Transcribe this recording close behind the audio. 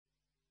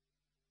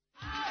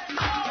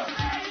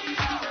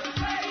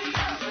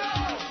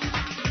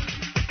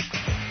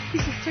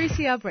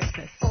3CR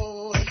Breakfast.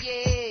 Oh,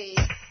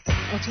 yeah.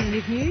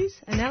 Alternative news,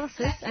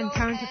 analysis and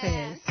current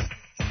affairs.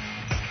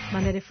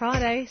 Monday to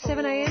Friday,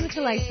 7am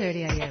till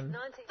 8:30am.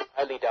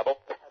 Only double.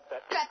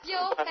 Clap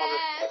your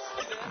hands.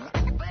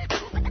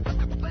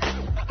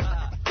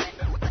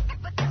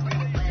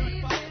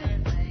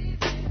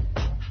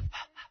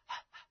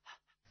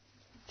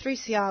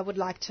 3CR would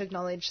like to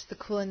acknowledge the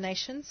Kulin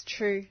Nations,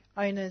 true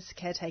owners,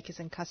 caretakers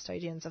and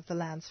custodians of the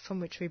lands from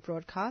which we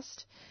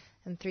broadcast,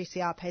 and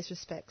 3CR pays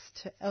respects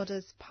to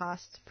elders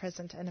past,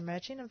 present and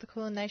emerging of the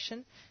Kulin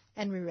Nation,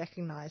 and we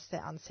recognise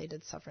their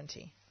unceded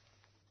sovereignty.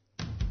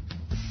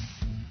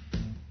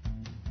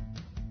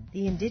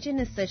 The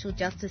Indigenous Social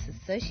Justice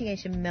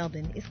Association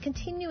Melbourne is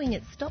continuing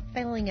its Stop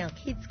Failing Our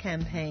Kids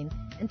campaign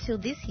until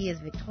this year's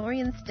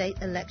Victorian state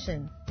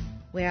election.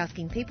 We're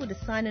asking people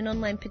to sign an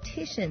online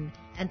petition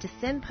and to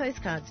send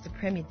postcards to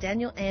Premier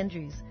Daniel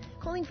Andrews,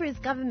 calling for his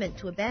government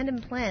to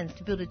abandon plans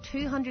to build a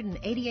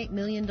 $288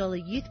 million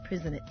youth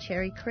prison at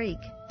Cherry Creek.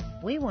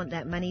 We want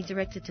that money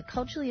directed to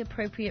culturally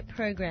appropriate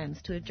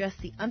programs to address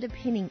the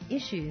underpinning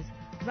issues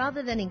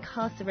rather than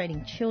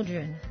incarcerating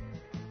children.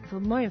 For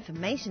more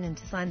information and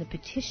to sign the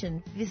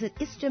petition, visit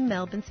ISJA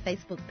Melbourne's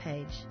Facebook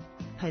page.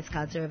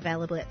 Postcards are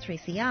available at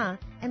 3CR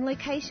and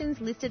locations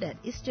listed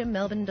at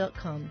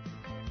isjamelbourne.com.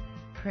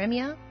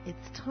 Premier,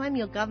 it's time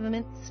your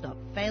government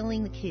stopped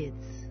failing the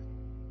kids.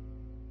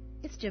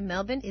 ISJA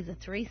Melbourne is a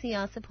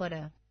 3CR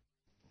supporter.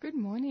 Good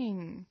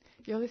morning.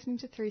 You're listening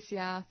to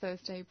 3CR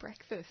Thursday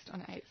Breakfast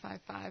on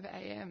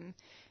 8:55am.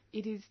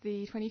 It is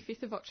the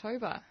 25th of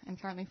October and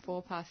currently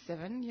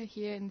 7:04. You're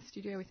here in the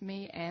studio with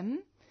me,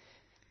 Em,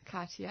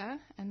 Katia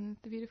and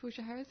the beautiful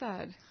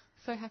Shahrazad.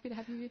 So happy to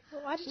have you.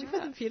 Well, why did you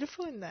put the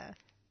beautiful in there?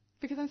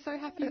 Because I'm so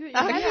happy that you're here.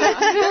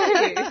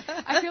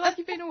 I feel like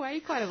you've been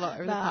away quite a lot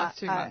over the past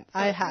 2 months. So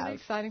I it's have. really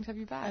exciting to have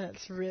you back. And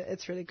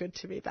it's really good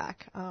to be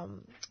back,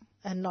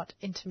 and not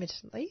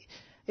intermittently,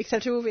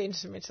 except it will be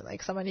intermittently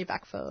because I'm only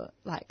back for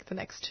like the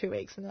next 2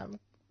 weeks and then I'm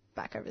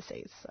back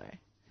overseas. So,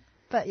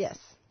 but yes,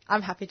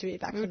 I'm happy to be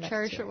back. We'll for the next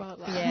cherish 2 it while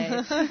weeks. it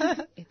lasts.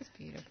 Yeah, it's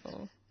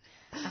beautiful.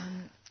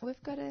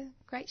 We've got a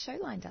great show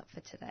lined up for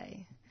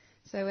today.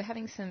 So we're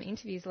having some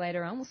interviews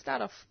later on. We'll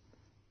start off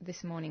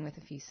this morning with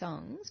a few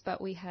songs, but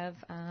we have...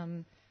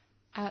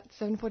 At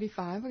 7:45,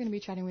 we're going to be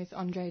chatting with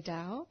Andre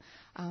Dow,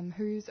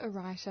 who's a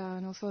writer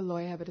and also a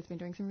lawyer, but has been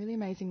doing some really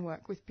amazing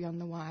work with Beyond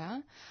the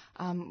Wire.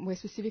 We're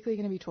specifically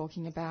going to be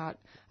talking about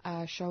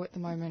a show at the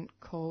moment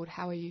called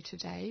How Are You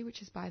Today,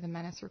 which is by the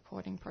Manus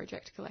Recording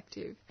Project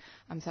Collective.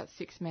 So that's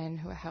 6 men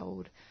who are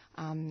held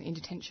in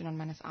detention on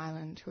Manus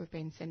Island who have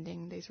been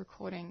sending these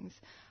recordings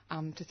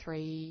to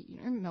 3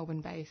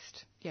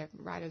 Melbourne-based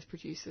writers,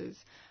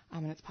 producers,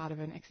 and it's part of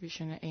an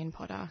exhibition at Ian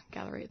Potter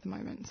Gallery at the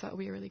moment. So it'll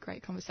be a really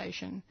great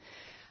conversation.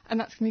 And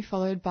that's going to be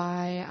followed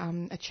by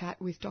a chat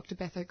with Dr.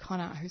 Beth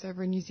O'Connor, who's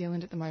over in New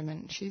Zealand at the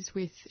moment. She's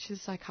a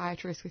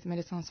psychiatrist with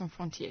Médecins Sans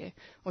Frontières,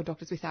 or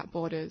Doctors Without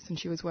Borders, and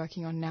she was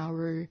working on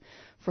Nauru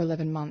for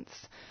 11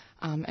 months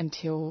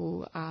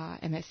until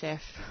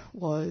MSF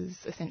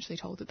was essentially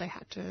told that they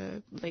had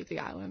to leave the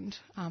island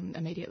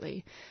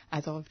immediately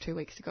as of 2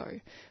 weeks ago.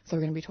 So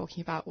we're going to be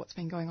talking about what's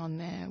been going on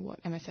there,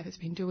 what MSF has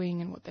been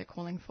doing and what they're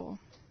calling for.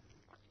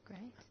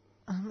 Great.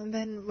 And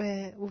then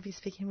we'll be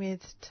speaking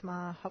with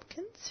Tamar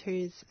Hopkins,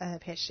 who's a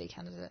PhD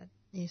candidate at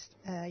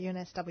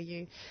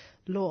UNSW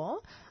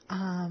Law,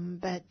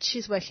 but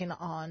she's working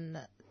on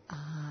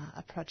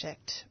a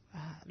project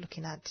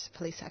looking at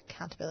police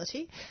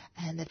accountability,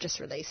 and they've just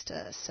released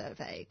a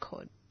survey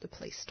called the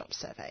Police Stop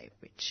Survey,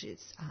 which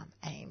is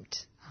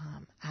aimed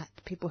at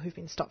people who've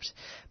been stopped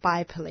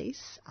by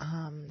police,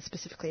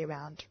 specifically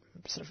around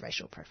sort of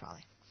racial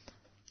profiling.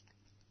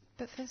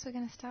 But first we're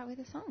going to start with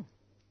a song.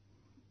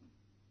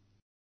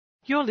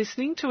 You're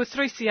listening to a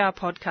 3CR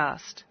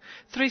podcast.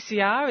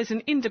 3CR is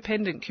an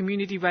independent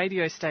community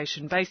radio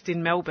station based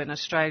in Melbourne,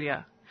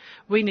 Australia.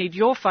 We need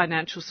your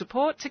financial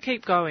support to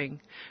keep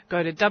going.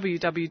 Go to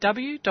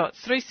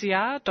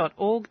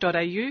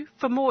www.3cr.org.au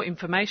for more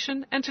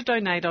information and to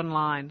donate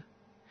online.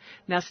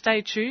 Now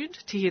stay tuned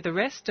to hear the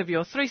rest of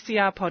your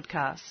 3CR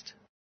podcast.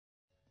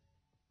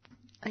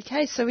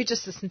 Okay, so we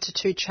just listened to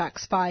 2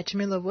 tracks by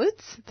Jamila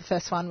Woods. The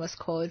first one was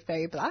called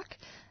Very Black,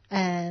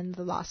 and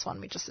the last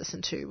one we just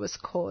listened to was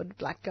called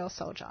Black Girl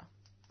Soldier.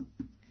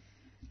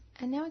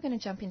 And now we're going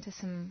to jump into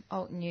some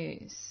alt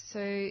news.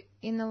 So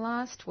in the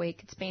last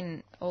week, it's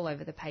been all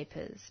over the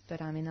papers,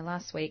 but in the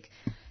last week,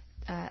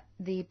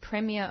 the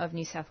Premier of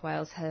New South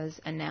Wales has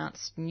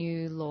announced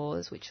new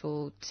laws which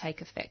will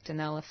take effect, and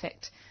they'll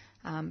affect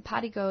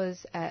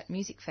partygoers at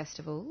music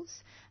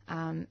festivals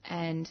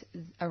and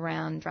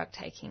around drug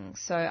taking.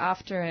 So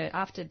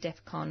after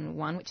DEFCON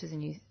 1, which is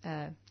a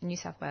New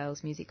South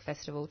Wales music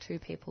festival, 2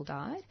 people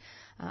died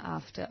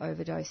after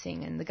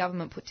overdosing, and the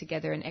government put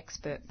together an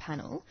expert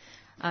panel.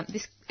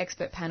 This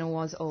expert panel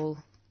was all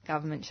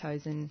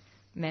government-chosen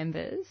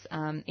members,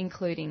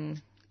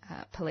 including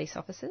police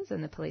officers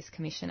and the police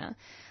commissioner.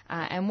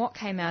 And what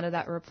came out of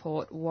that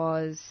report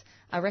was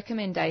a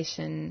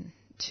recommendation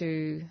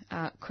to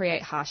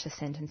create harsher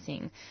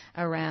sentencing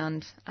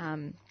around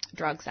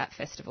drugs at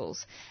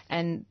festivals.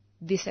 And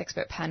this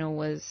expert panel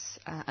was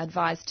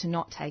advised to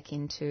not take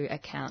into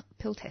account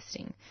pill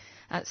testing.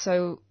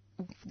 So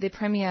the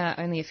Premier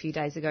only a few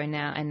days ago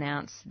now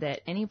announced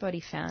that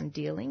anybody found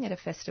dealing at a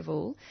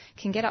festival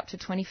can get up to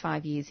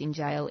 25 years in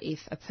jail if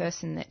a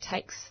person that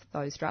takes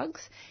those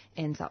drugs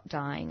ends up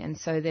dying. And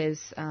so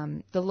there's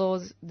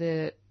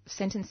the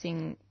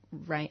sentencing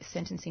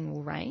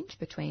will range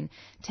between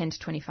 10 to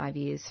 25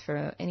 years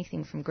for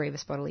anything from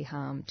grievous bodily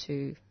harm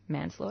to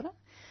manslaughter.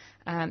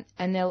 And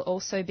there'll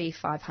also be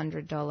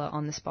 $500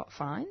 on-the-spot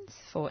fines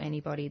for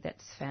anybody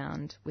that's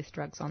found with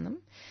drugs on them.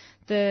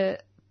 The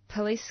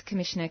Police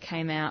Commissioner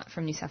came out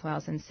from New South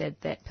Wales and said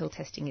that pill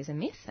testing is a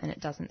myth and it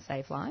doesn't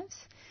save lives.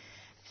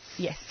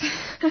 Yes.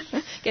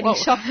 Getting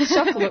shock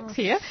looks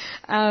here.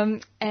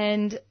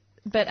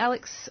 But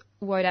Alex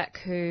Wodak,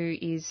 who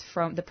is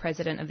from the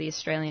president of the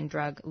Australian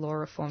Drug Law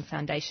Reform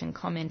Foundation,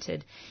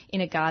 commented in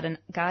a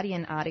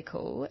Guardian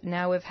article,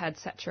 now we've had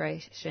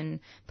saturation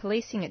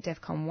policing at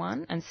DEFCON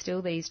 1 and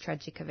still these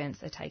tragic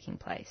events are taking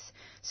place.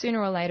 Sooner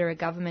or later, a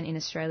government in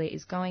Australia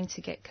is going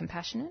to get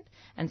compassionate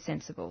and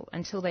sensible.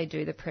 Until they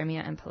do, the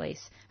Premier and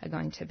police are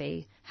going to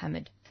be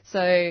hammered.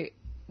 So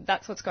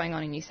that's what's going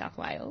on in New South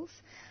Wales.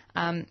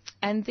 And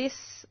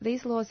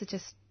these laws are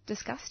just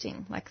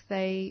disgusting. Like,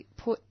 they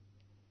put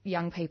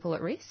young people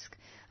at risk,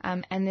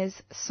 and there's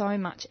so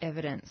much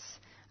evidence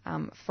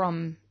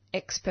from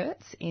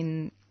experts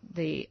in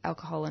the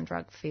alcohol and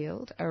drug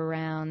field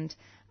around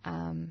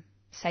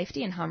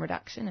safety and harm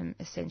reduction, and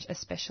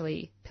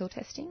especially pill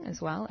testing as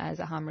well as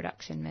a harm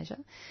reduction measure.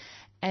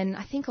 And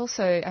I think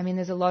also, I mean,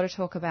 there's a lot of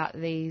talk about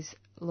these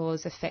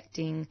laws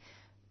affecting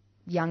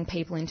young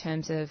people in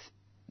terms of,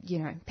 you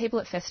know, people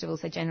at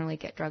festivals, they generally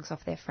get drugs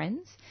off their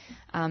friends.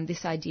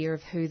 This idea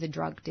of who the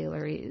drug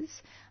dealer is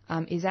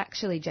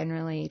actually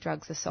generally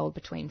drugs are sold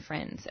between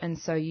friends. And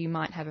so you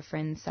might have a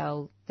friend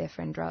sell their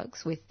friend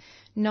drugs with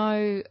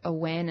no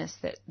awareness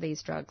that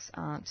these drugs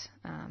aren't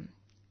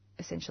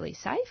essentially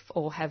safe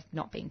or have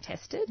not been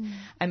tested.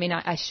 I mean,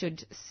 I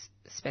should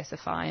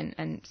specify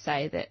and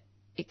say that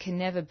it can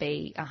never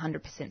be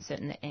 100%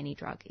 certain that any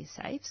drug is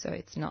safe. So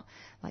it's not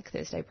like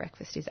Thursday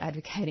Breakfast is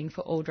advocating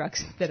for all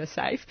drugs that are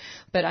safe.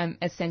 But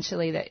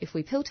essentially that if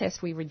we pill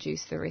test, we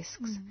reduce the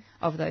risks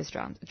of those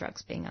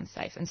drugs being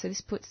unsafe. And so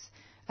this puts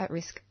at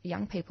risk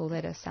young people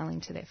that are selling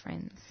to their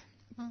friends.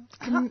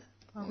 Sorry,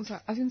 I was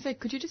going to say,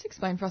 could you just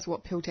explain for us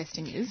what pill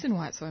testing is and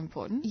why it's so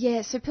important?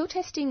 Yeah, so pill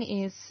testing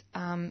is,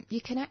 you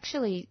can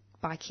actually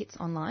buy kits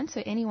online,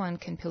 so anyone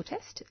can pill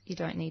test. You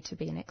don't need to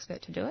be an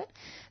expert to do it.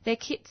 They're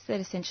kits that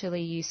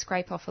essentially you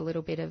scrape off a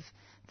little bit of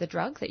the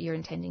drug that you're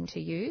intending to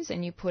use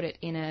and you put it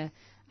in a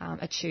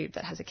tube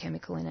that has a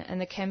chemical in it.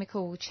 And the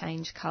chemical will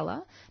change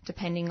colour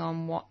depending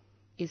on what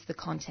is the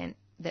content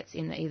that's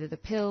in either the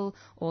pill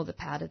or the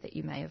powder that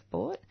you may have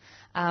bought.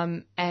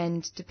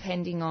 And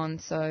depending on,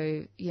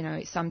 so, you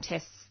know, some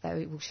tests,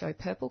 they will show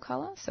purple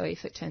colour. So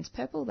if it turns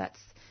purple, that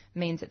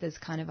means that there's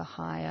kind of a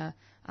higher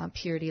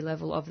purity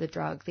level of the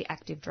drug, the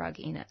active drug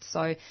in it.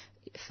 So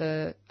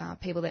for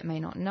people that may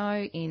not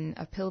know, in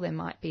a pill there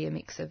might be a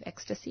mix of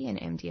ecstasy and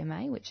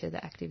MDMA, which are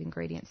the active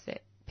ingredients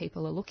that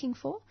people are looking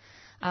for.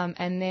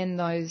 And then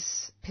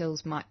those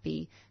pills might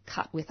be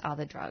cut with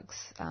other drugs.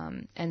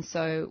 And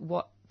so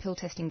what pill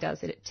testing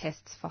does is it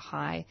tests for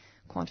high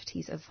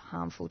quantities of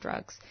harmful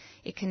drugs.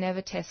 It can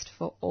never test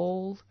for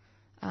all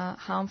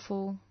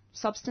harmful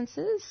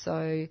substances,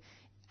 so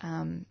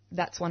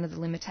that's one of the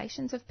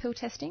limitations of pill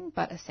testing,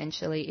 but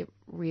essentially it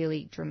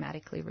really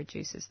dramatically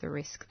reduces the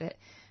risk that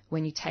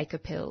when you take a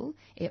pill,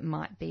 it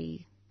might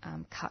be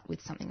cut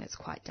with something that's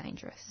quite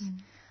dangerous.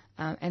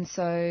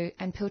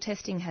 And pill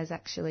testing has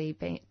actually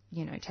been,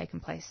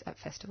 taken place at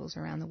festivals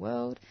around the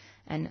world,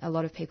 and a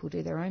lot of people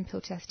do their own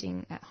pill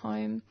testing at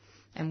home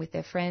and with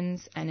their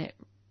friends, and it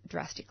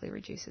drastically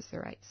reduces the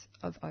rates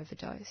of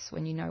overdose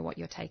when you know what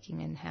you're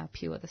taking and how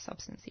pure the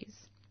substance is.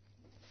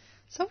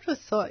 So I would have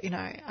thought,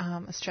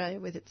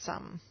 Australia with its, how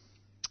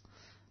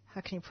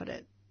can you put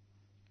it?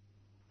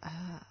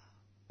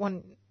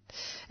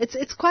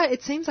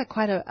 It seems like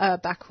quite a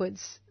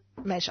backwards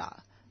measure.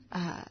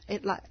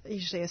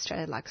 Usually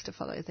Australia likes to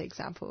follow the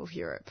example of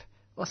Europe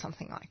or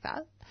something like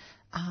that.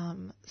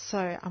 So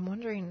I'm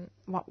wondering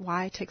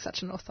why take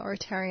such an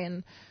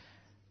authoritarian,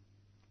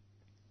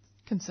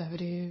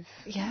 conservative.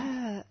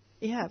 Yeah,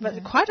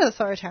 but quite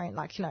authoritarian,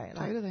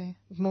 totally.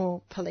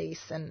 More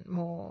police and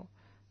more,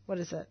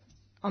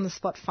 on the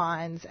spot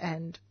fines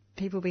and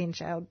people being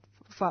jailed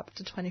for up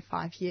to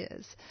 25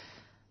 years.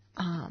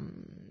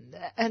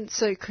 And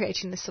so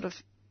creating this sort of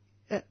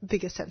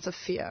bigger sense of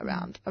fear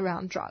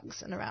around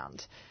drugs and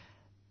around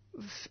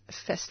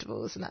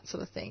festivals and that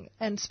sort of thing,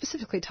 and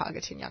specifically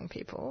targeting young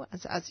people,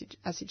 as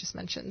you just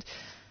mentioned.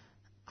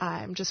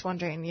 I'm just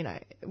wondering,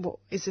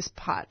 is this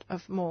part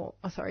of more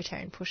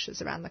authoritarian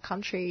pushes around the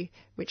country,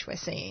 which we're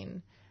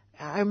seeing?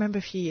 I remember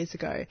a few years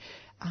ago,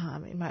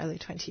 in my early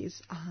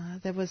 20s,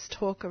 there was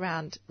talk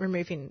around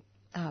removing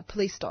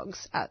police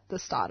dogs at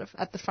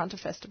the front of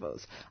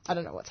festivals. I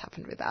don't know what's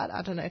happened with that.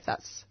 I don't know if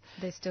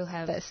they're still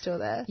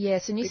there. Yeah,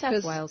 so New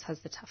South Wales has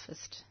the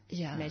toughest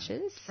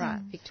measures.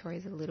 Right.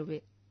 Victoria's a little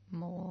bit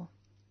more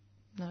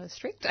not as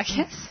strict, I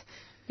guess.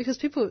 Because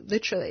people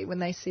literally, when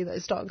they see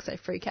those dogs, they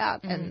freak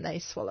out and they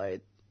swallow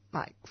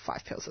like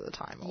 5 pills at a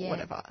time or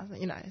whatever,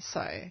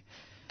 so.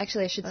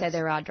 Actually, I should say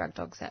there are drug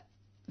dogs at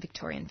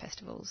Victorian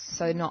festivals.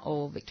 So not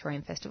all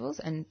Victorian festivals,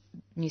 and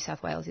New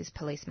South Wales is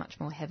policed much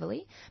more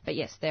heavily. But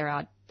yes, there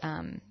are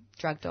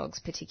drug dogs,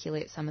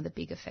 particularly at some of the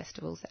bigger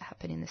festivals that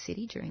happen in the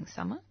city during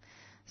summer.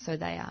 So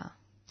they are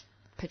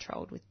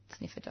patrolled with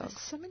sniffer dogs.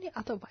 There's so many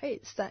other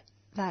ways that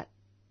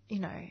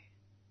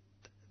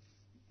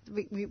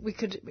we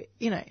could,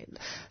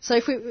 so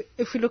if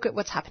we look at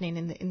what's happening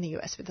in the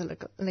US with the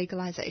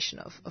legalization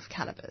of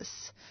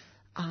cannabis,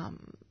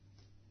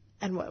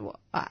 and what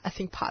I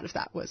think part of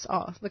that was,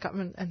 the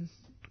government and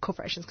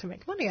corporations can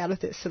make money out of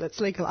this, so let's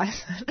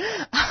legalize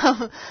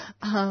it.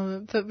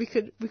 But we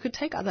could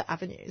take other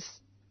avenues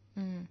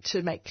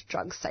to make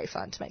drugs safer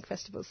and to make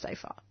festivals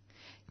safer.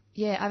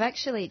 Yeah, I've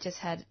actually just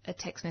had a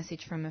text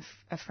message from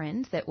a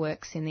friend that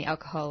works in the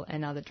alcohol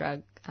and other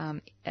drug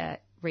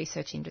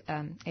research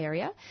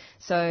area.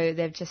 So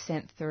they've just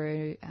sent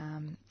through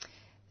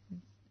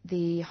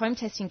the home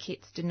testing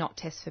kits do not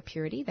test for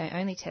purity. They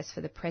only test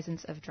for the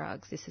presence of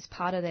drugs. This is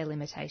part of their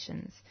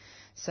limitations.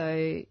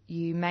 So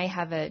you may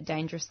have a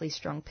dangerously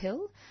strong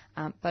pill,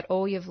 but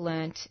all you've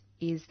learnt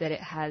is that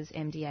it has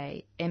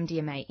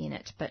MDMA in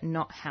it, but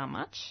not how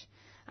much.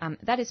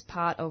 That is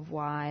part of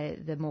why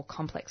the more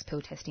complex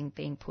pill testing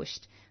being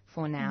pushed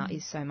for now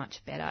is so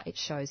much better. It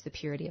shows the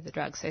purity of the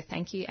drug. So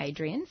thank you,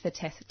 Adrian, for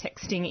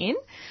texting in.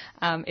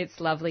 It's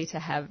lovely to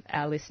have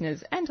our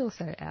listeners and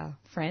also our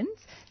friends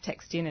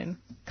text in and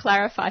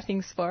clarify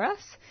things for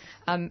us.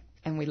 And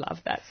we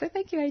love that. So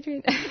thank you,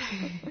 Adrian.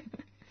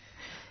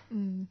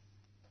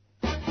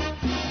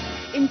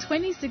 In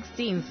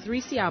 2016,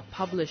 3CR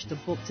published a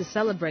book to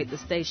celebrate the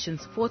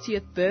station's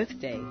 40th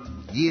birthday.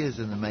 Years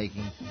in the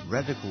making,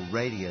 Radical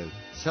Radio,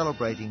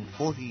 celebrating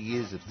 40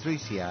 years of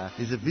 3CR,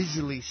 is a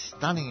visually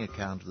stunning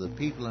account of the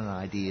people and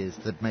ideas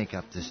that make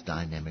up this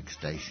dynamic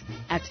station.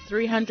 At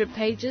 300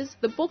 pages,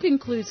 the book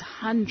includes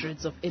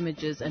hundreds of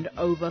images and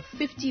over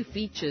 50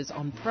 features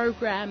on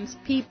programs,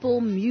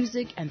 people,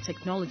 music and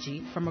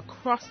technology from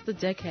across the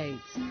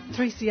decades.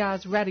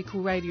 3CR's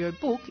Radical Radio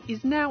book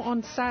is now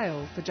on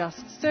sale for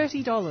just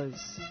 $30.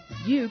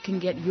 You can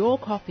get your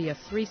copy of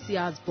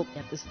 3CR's book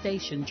at the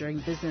station during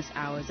business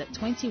hours at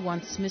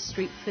 21 Smith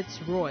Street,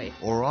 Fitzroy.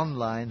 Or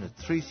online at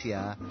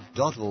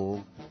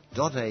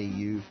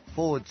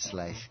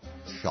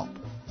 3cr.org.au/shop.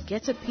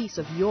 Get a piece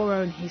of your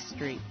own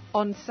history.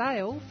 On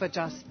sale for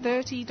just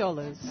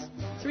 $30.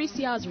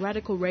 3CR's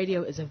Radical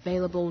Radio is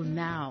available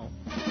now.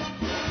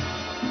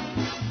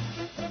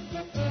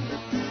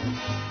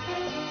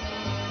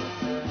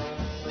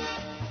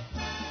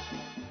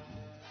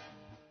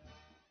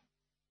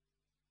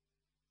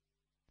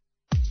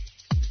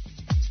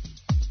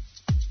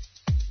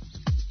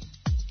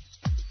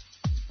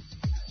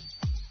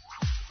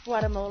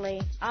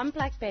 Guatemala. I'm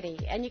Black Betty,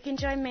 and you can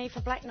join me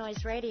for Black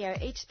Noise Radio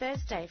each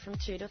Thursday from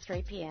 2 to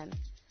 3 p.m.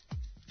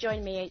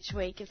 Join me each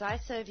week as I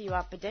serve you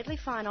up a deadly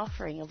fine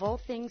offering of all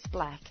things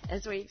black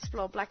as we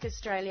explore Black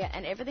Australia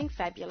and everything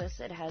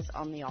fabulous it has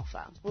on the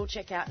offer. We'll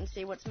check out and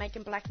see what's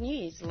making black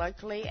news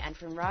locally and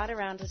from right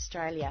around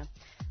Australia.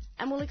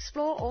 And we'll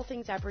explore all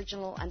things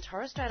Aboriginal and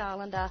Torres Strait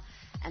Islander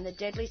and the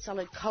deadly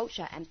solid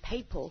culture and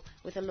people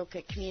with a look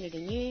at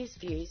community news,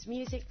 views,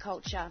 music,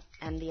 culture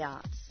and the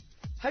arts.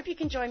 Hope you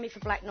can join me for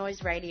Black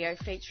Noise Radio,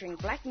 featuring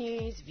black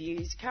news,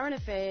 views, current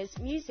affairs,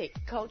 music,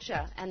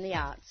 culture and the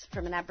arts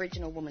from an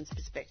Aboriginal woman's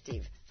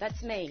perspective.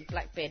 That's me,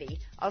 Black Betty.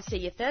 I'll see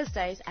you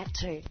Thursdays at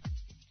 2.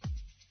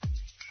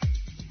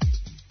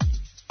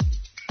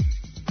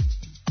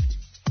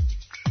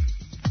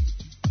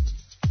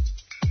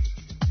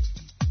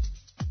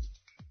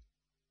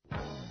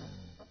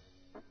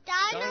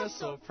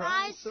 Dinosaur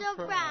Prize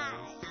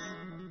Surprise!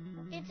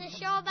 It's a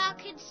show about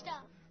kid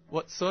stuff.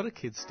 What sort of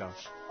kid stuff?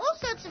 All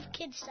sorts of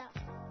kid stuff.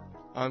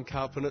 I'm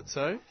Carl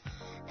Panuzzo.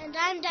 And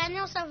I'm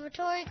Daniel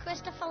Salvatore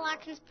Christopher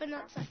Larkins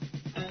Panuzzo.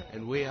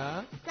 And we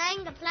are...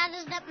 playing the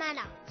platters that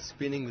matter.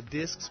 Spinning the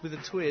discs with a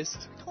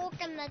twist.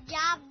 Talking the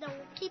job that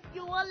will keep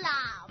you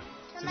alive.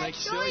 To make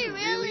sure you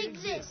really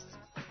exist.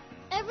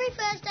 Every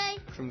Thursday.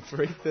 From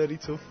 3:30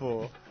 till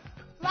 4.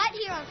 Right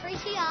here on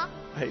 3CR.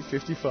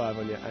 8:55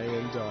 on your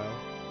AM dial.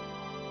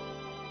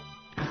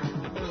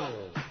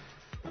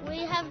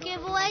 We have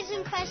giveaways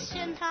and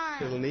question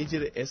time. We'll need you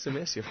to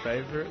SMS your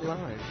favourite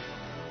line.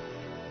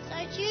 So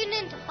tune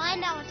in to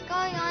find out what's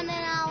going on in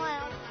our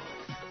world.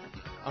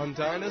 On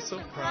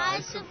Dinosaur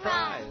Prize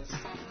Surprise.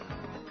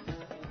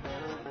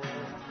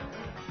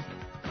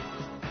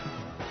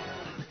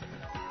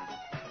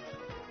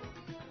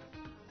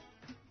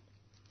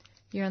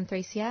 You're on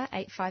 3CR,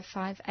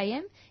 855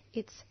 AM.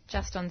 It's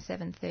just on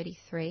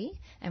 7:33,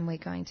 and we're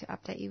going to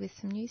update you with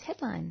some news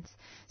headlines.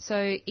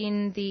 So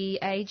in The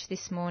Age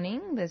this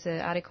morning, there's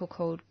an article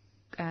called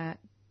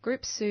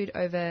group sued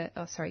over.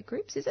 Oh, sorry,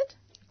 groups is it?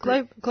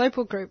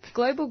 Global Group.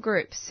 Global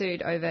Group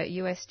sued over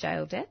US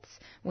jail debts,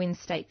 wins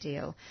state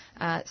deal.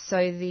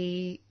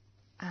 So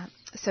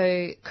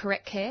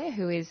Correct Care,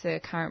 who is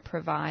the current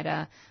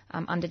provider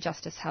under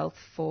Justice Health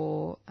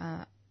for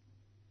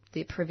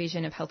the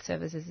provision of health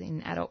services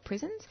in adult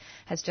prisons,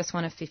 has just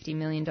won a $50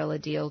 million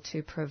deal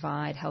to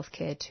provide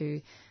healthcare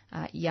to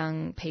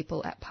young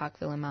people at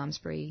Parkville and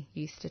Malmesbury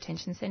youth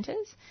detention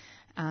centres.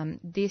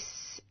 This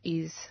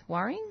is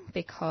worrying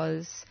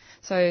because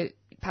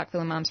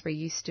Parkville and Malmesbury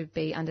used to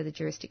be under the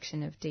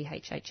jurisdiction of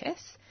DHHS,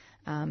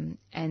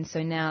 and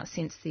so now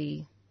since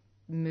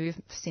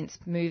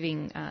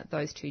moving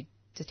those two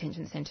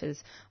detention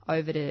centres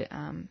over to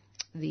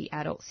the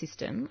adult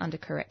system under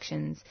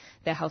corrections,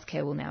 their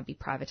healthcare will now be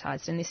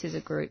privatised, and this is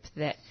a group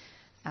that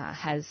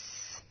has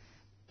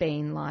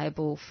been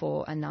liable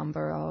for a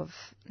number of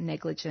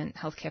negligent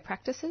healthcare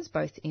practices,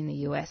 both in the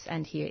US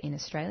and here in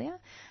Australia.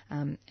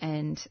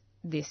 And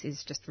this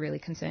is just really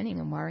concerning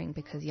and worrying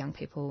because young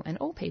people and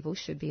all people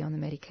should be on the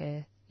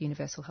Medicare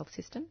universal health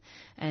system.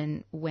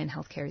 And when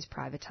healthcare is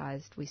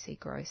privatised, we see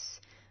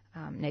gross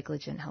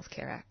negligent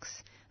healthcare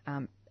acts.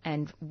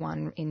 And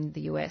one in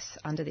the US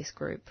under this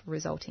group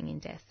resulting in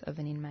death of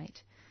an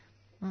inmate.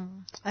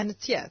 And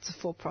it's a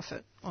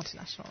for-profit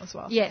multinational as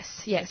well.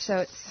 Yes. So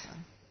it's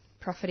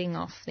profiting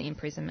off the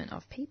imprisonment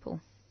of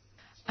people.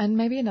 And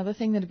maybe another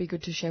thing that would be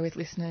good to share with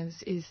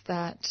listeners is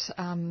that,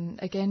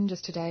 again,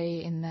 just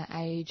today in The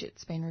Age,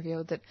 it's been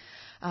revealed that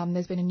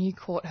there's been a new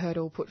court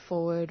hurdle put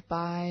forward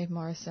by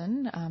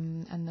Morrison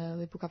and the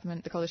Liberal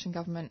government, the coalition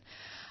government,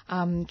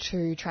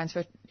 to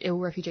transfer ill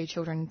refugee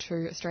children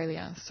to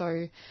Australia.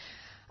 So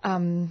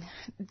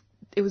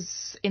it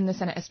was in the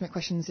Senate estimate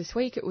questions this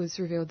week, it was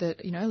revealed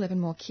that, 11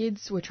 more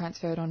kids were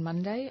transferred on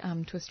Monday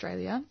to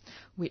Australia,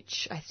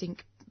 which I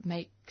think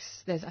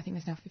there's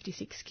now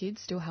 56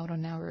 kids still held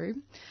on Nauru.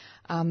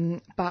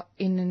 But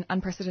in an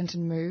unprecedented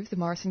move, the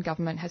Morrison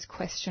government has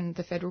questioned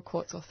the federal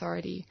court's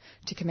authority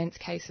to commence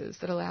cases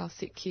that allow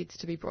sick kids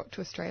to be brought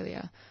to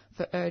Australia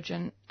for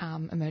urgent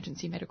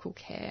emergency medical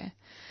care.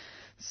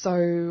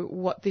 So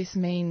what this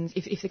means,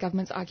 if the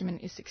government's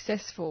argument is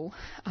successful,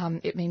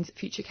 it means that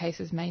future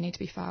cases may need to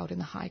be filed in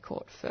the High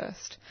Court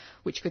first,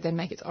 which could then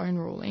make its own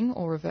ruling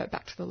or revert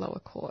back to the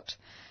lower court.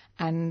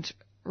 And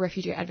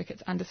refugee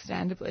advocates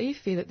understandably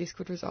fear that this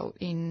could result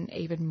in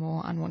even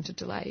more unwanted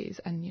delays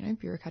and,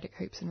 bureaucratic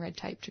hoops and red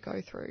tape to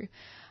go through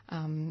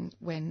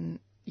when,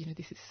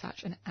 this is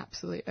such an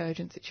absolutely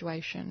urgent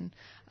situation,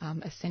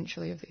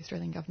 essentially of the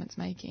Australian government's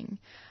making.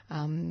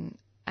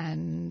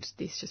 And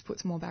this just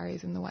puts more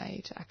barriers in the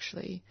way to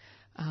actually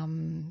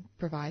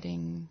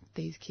providing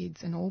these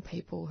kids and all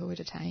people who are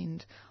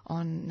detained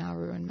on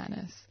Nauru and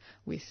Manus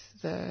with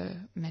the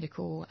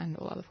medical and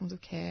all other forms of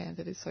care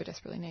that is so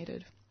desperately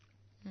needed.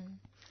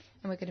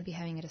 And we're going to be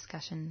having a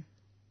discussion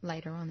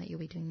later on that you'll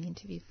be doing the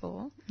interview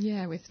for.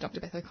 Yeah, with Dr.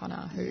 Beth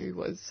O'Connor, who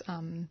was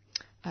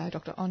a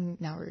doctor on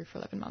Nauru for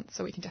 11 months.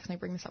 So we can definitely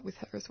bring this up with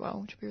her as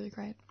well, which would be really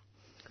great.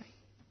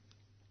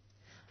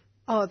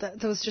 Oh,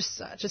 that was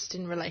just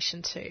in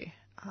relation to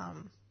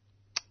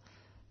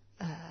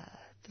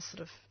the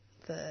sort of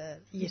the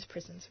youth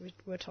prisons we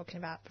were talking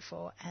about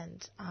before,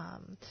 and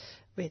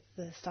with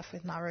the stuff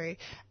with Nauru.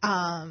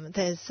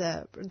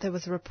 There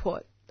was a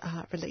report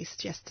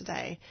released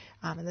yesterday,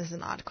 and there's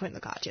an article in The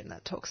Guardian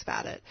that talks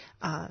about it.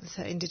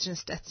 So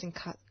Indigenous deaths in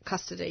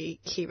custody,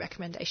 key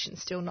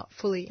recommendations still not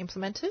fully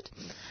implemented.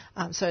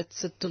 So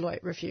it's a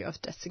Deloitte review of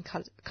deaths in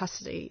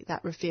custody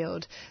that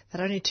revealed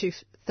that only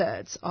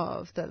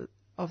 2/3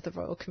 of the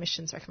Royal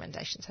Commission's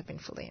recommendations have been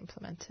fully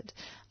implemented,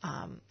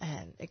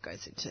 and it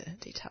goes into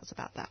details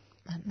about that,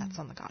 and that's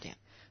on The Guardian.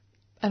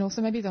 And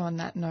also maybe though on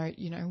that note,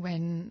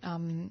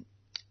 when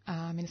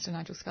Minister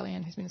Nigel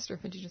Scullion, who's Minister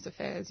of Indigenous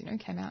Affairs,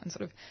 came out and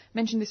sort of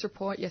mentioned this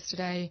report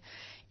yesterday,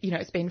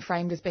 it's been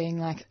framed as being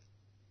like,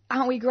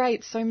 aren't we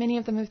great? So many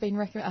of them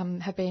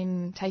have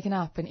been taken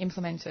up and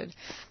implemented.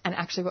 And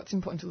actually what's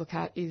important to look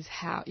at is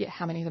how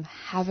many of them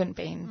haven't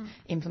been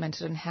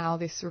implemented, and how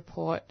this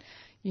report,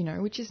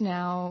 which is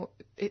now,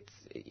 it's,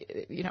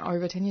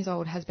 over 10 years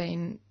old, has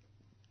been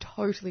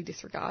totally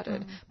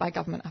disregarded by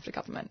government after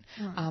government,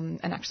 and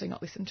actually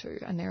not listened to.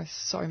 And there are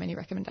so many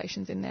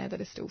recommendations in there that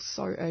are still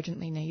so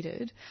urgently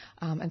needed,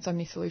 and so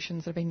many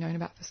solutions that have been known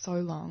about for so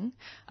long,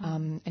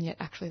 and yet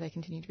actually they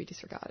continue to be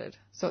disregarded.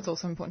 So it's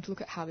also important to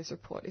look at how this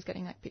report is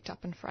getting picked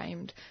up and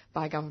framed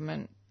by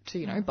government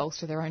to,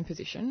 bolster their own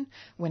position,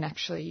 when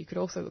actually you could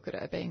also look at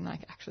it being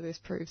like, actually this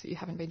proves that you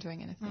haven't been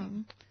doing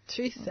anything.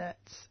 2/3.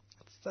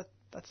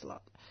 That's a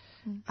lot.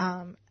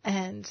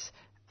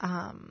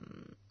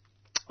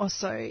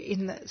 Also,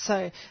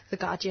 The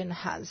Guardian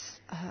has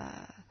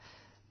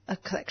a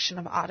collection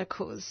of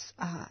articles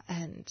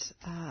and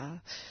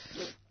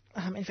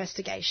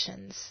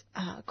investigations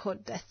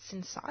called Deaths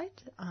Inside,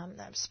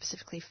 that are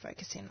specifically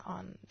focusing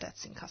on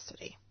deaths in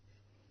custody.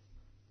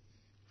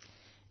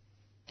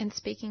 And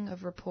speaking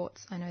of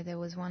reports, I know there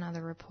was one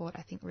other report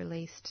I think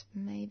released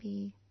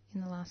maybe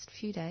in the last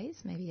few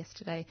days, maybe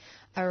yesterday,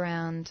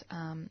 around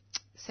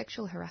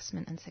sexual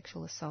harassment and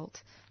sexual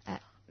assault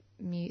at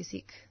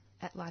music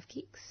at live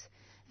gigs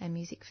and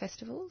music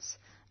festivals.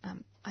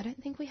 I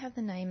don't think we have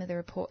the name of the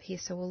report here,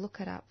 so we'll look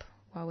it up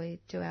while we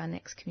do our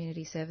next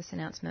community service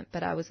announcement.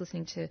 But I was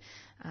listening to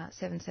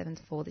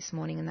 774 this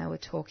morning, and they were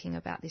talking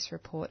about this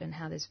report and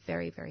how there's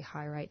very, very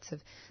high rates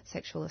of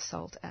sexual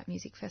assault at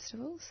music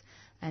festivals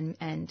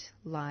and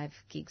live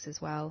gigs as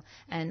well.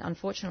 And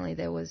unfortunately,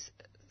 there was,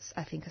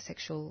 I think, a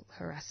sexual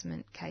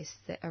harassment case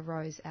that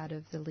arose out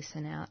of the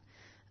Listen Out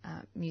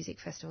music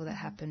festival that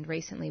happened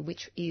recently,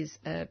 which is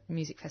a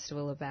music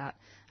festival about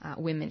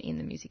women in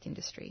the music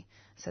industry.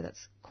 So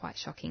that's quite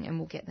shocking, and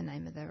we'll get the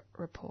name of the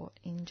report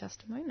in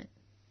just a moment.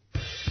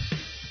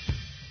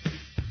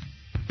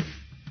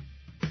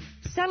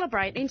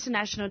 Celebrate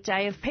International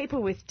Day of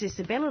People with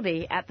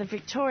Disability at the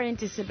Victorian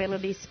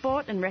Disability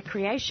Sport and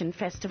Recreation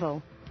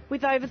Festival.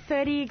 With over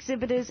 30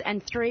 exhibitors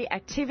and 3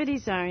 activity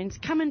zones,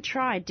 come and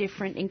try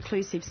different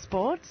inclusive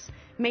sports,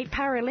 meet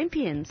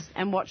Paralympians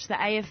and watch the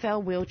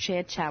AFL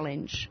Wheelchair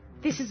Challenge.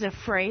 This is a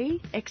free,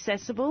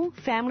 accessible,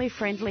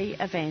 family-friendly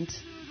event.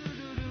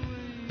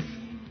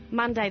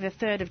 Monday the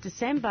 3rd of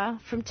December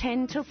from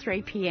 10 till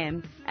 3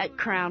 p.m. at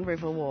Crown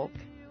River Walk.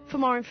 For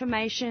more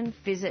information,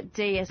 visit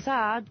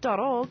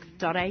dsr.org.au.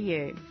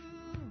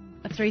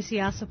 A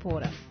 3CR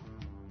supporter.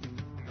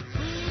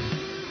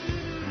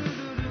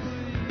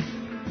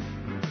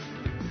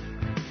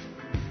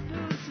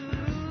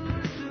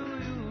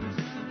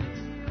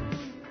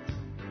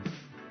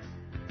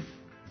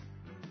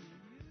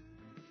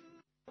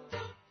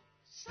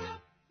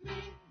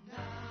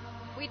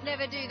 We'd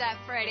never do that,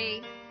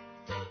 Freddie.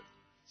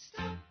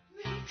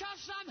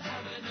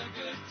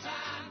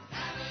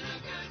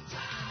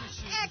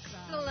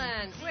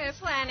 Excellent. We're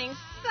planning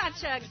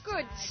such a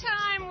good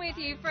time with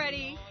you,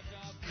 Freddie.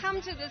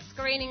 Come to the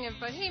screening of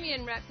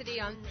Bohemian Rhapsody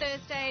on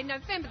Thursday,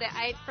 November the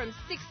 8th from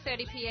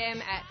 6:30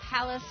 p.m. at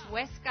Palace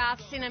Westgarth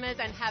Cinemas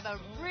and have a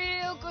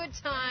real good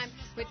time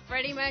with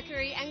Freddie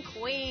Mercury and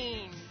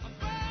Queen.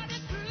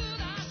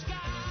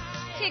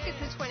 Tickets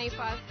are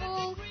 $25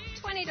 full,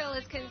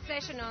 $20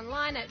 concession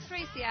online at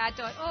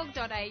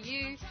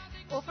 3cr.org.au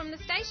or from the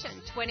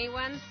station,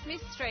 21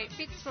 Smith Street,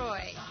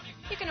 Fitzroy.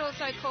 You can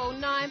also call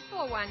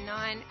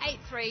 9419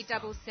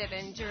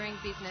 8377 during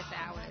business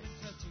hours.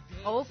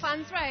 All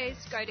funds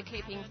raised go to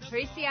keeping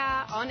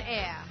 3CR on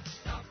air.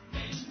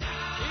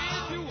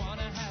 If you want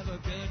to have a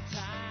good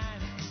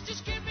time,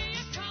 just give me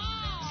a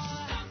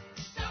call.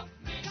 Stop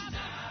me now.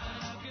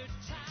 A good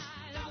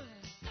time.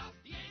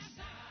 Yes, a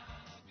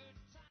good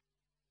time.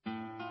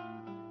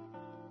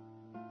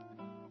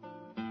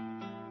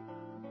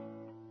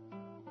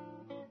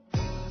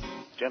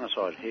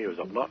 Genocide here is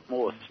a lot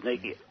more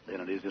sneaky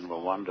than it is in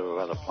Rwanda or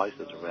other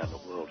places around the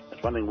world.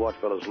 It's one thing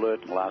whitefellas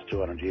learnt in the last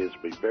 200 years, to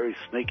be very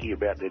sneaky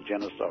about their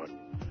genocide.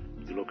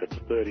 You look at the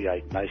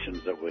 38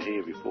 nations that were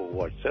here before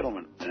white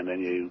settlement, and then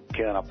you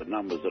count up the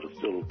numbers that are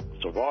still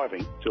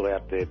surviving, still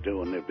out there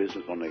doing their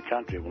business on their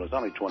country. Well, there's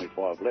only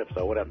 25 left,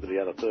 so what happened to the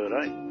other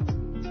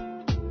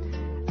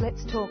 13?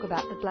 Let's talk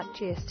about the Black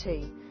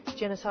GST.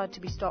 Genocide to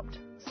be stopped,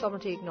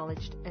 sovereignty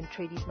acknowledged and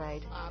treaties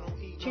made.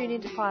 Tune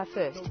in to Fire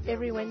First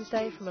every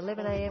Wednesday from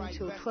 11 a.m.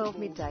 till 12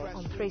 midday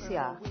on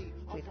 3CR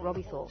with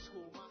Robbie Thorpe.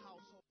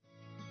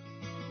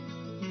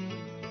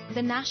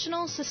 The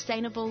National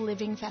Sustainable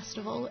Living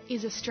Festival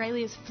is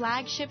Australia's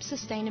flagship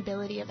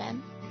sustainability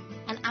event,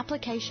 and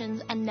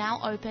applications are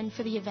now open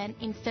for the event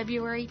in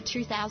February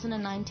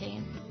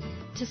 2019.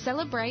 To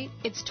celebrate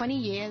its 20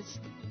 years,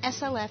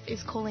 SLF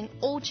is calling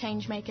all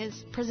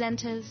changemakers,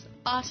 presenters,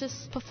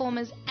 artists,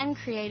 performers and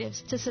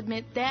creatives to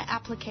submit their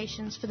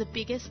applications for the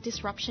biggest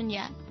disruption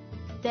yet.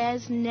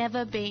 There's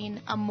never been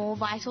a more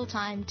vital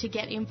time to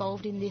get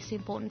involved in this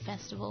important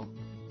festival.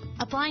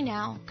 Apply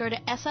now. Go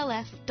to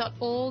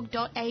slf.org.au.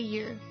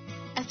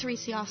 A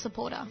 3CR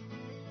supporter.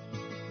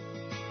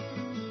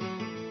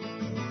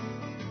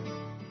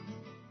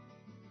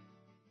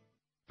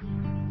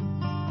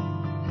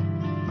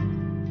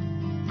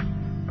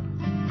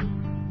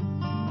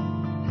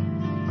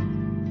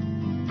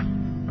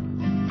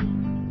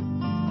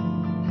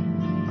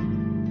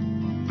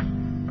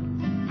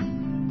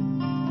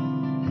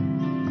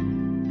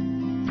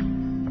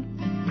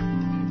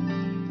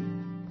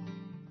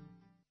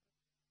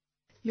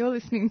 You're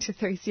listening to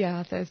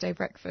 3CR Thursday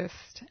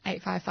Breakfast,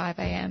 8:55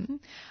 a.m.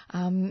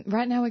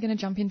 Right now we're going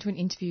to jump into an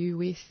interview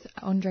with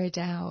Andre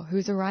Dow, who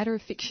is a writer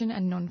of fiction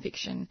and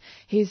non-fiction.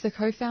 He is the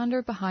co-founder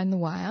of Behind the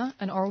Wire,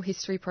 an oral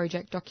history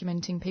project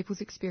documenting people's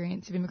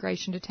experience of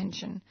immigration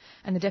detention,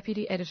 and the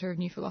deputy editor of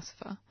New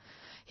Philosopher.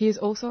 He is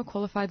also a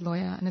qualified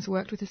lawyer and has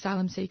worked with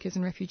asylum seekers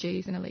and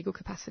refugees in a legal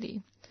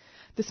capacity.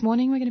 This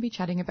morning we're going to be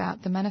chatting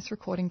about the Manus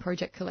Recording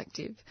Project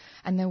Collective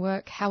and their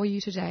work How Are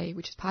You Today,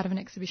 which is part of an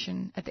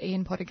exhibition at the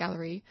Ian Potter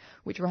Gallery,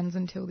 which runs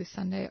until this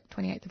Sunday,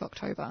 28th of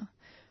October.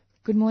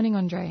 Good morning,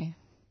 Andre.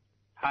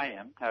 Hi,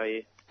 Em. How are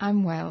you?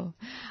 I'm well.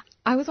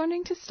 I was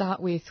wondering to start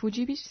with, would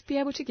you just be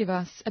able to give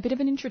us a bit of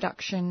an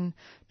introduction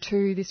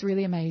to this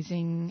really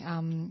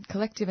amazing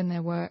collective and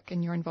their work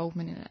and your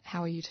involvement in it?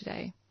 How are you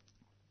today?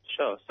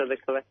 Sure. So the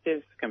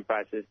collective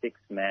comprises 6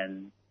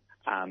 men,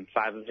 5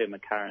 of whom are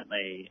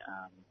currently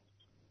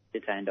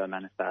detained on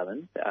Manus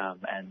Island,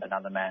 and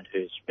another man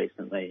who's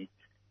recently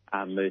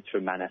moved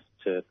from Manus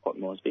to Port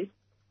Moresby,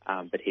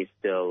 but he's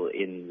still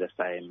in the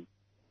same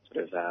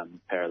sort of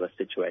perilous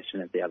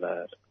situation as the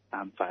other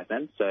 5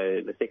 men.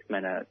 So the 6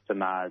 men are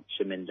Samad,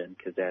 Shamindan,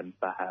 Kazem,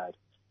 Fahad,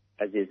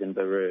 Aziz and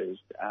Baruz.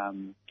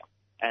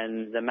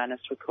 And the Manus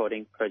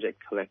Recording Project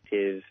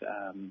Collective,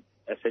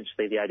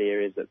 essentially the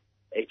idea is that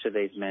each of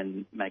these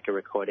men make a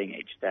recording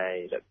each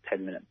day that's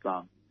 10 minutes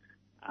long.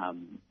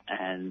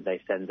 And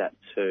they send that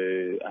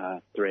to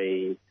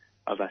 3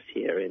 of us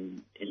here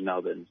in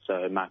Melbourne,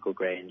 so Michael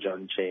Green,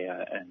 John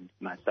Chia and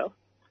myself.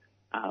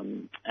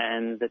 And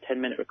the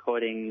 10-minute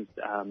recordings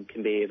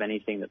can be of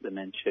anything that the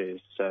men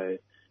choose. So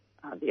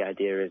the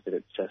idea is that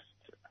it's just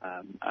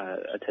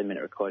a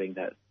 10-minute recording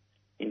that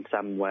in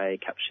some way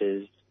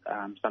captures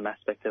some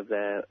aspect of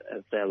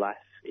their life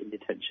in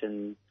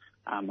detention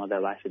or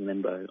their life in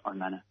limbo on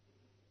Manus.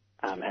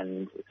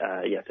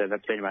 So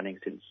that's been running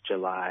since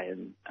July,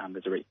 and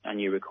there's a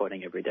new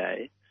recording every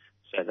day,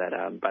 so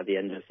that by the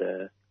end of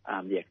the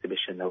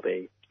exhibition there'll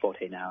be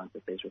 14 hours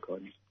of these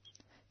recordings.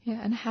 Yeah,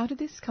 and how did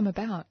this come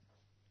about?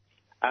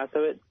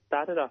 So it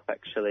started off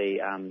actually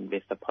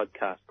with a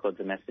podcast called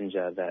The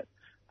Messenger that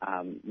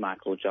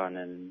Michael, John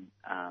and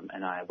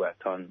I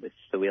worked on with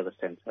the Wheeler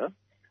Centre.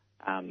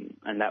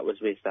 And that was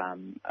with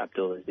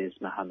Abdul Aziz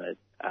Muhammad,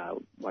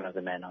 one of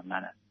the men on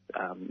Manus.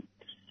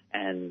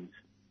 And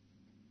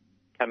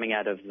coming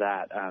out of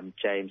that,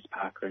 James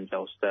Parker and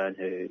Joel Stern,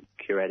 who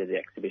curated the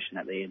exhibition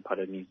at the Ian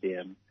Potter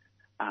Museum,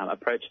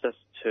 approached us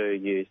to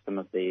use some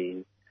of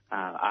the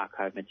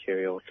archive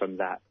material from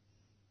that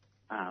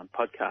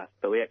podcast.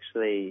 But we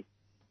actually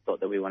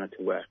thought that we wanted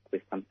to work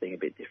with something a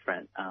bit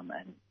different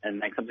and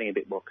make something a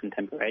bit more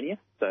contemporaneous.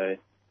 So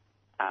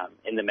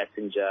in The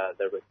Messenger,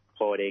 the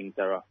recordings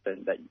are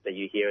often that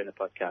you hear in the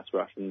podcast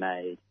were often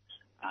made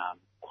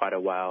quite a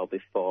while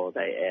before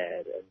they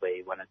aired, and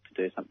we wanted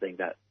to do something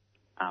that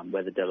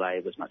where the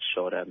delay was much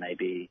shorter,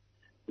 maybe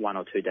 1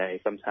 or 2 days.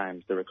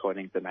 Sometimes the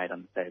recordings are made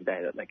on the same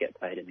day that they get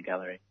played in the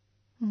gallery.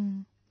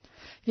 Mm.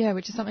 Yeah,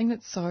 which is something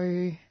that's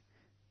so...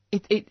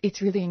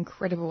 It's really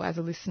incredible as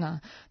a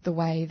listener, the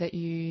way that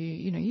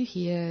you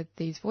hear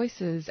these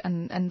voices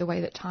and the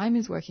way that time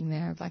is working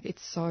there. Like,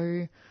 it's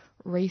so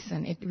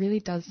recent. It really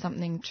does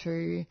something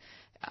to,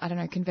 I don't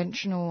know,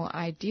 conventional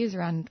ideas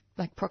around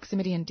like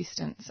proximity and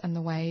distance, and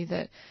the way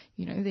that,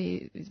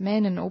 these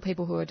men and all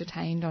people who are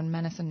detained on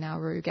Manus and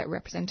Nauru get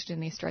represented in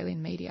the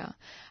Australian media,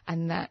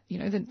 and that,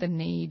 the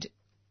need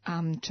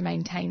to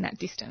maintain that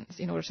distance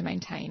in order to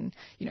maintain,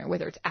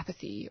 whether it's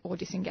apathy or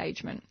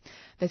disengagement.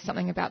 There's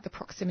something about the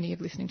proximity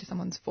of listening to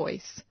someone's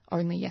voice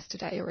only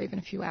yesterday or even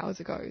a few hours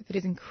ago that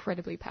is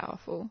incredibly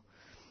powerful.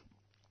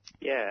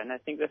 Yeah, and I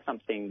think there's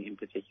something in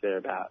particular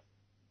about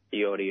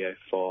the audio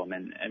form,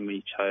 and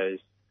we chose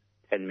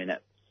 10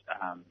 minutes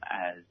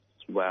as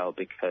well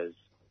because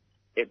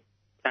it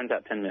turns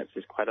out 10 minutes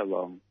is quite a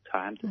long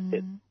time to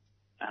sit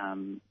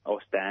or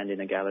stand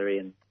in a gallery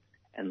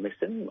and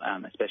listen,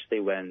 especially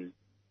when,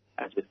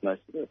 as with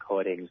most of the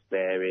recordings,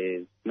 there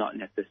is not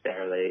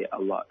necessarily a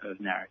lot of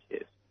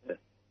narrative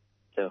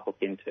to hook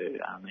into.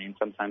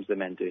 Sometimes the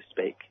men do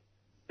speak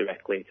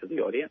directly to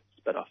the audience,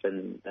 but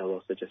often they'll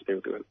also just be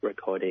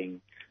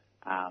recording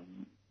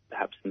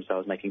perhaps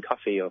themselves making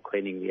coffee or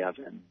cleaning the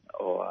oven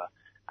or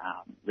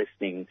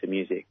listening to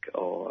music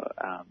or,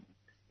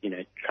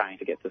 trying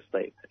to get to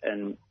sleep.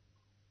 And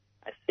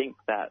I think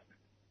that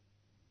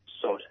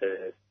sort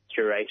of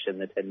curation,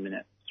 the 10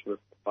 minutes,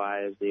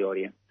 requires the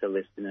audience to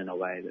listen in a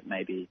way that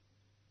maybe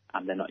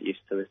they're not used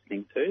to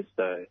listening to.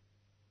 So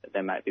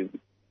they might be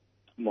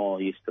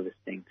more used to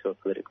listening to a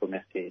political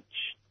message,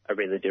 a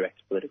really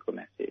direct political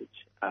message.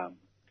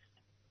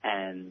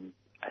 And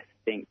I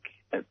think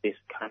that this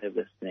kind of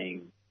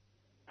listening,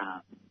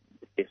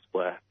 this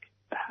work,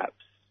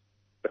 perhaps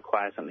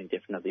requires something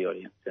different of the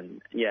audience.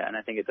 And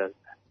I think it does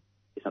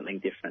do something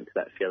different to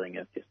that feeling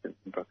of distance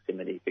and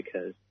proximity,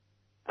 because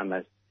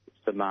as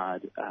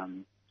Samad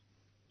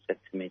said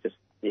to me just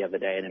the other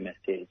day in a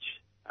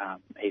message,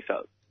 he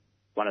felt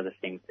one of the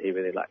things that he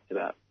really liked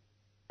about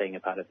being a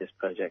part of this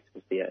project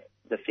was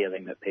the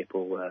feeling that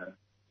people were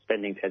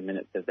spending 10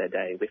 minutes of their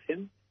day with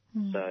him.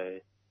 So,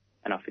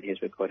 and often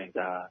his recordings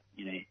are,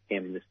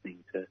 him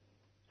listening to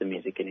the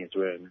music in his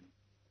room.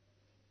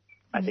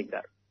 And I think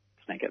that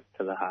kind of gets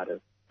to the heart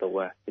of the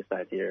work, this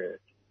idea of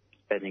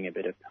spending a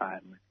bit of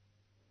time with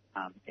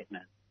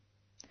hitmen.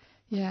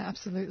 Yeah,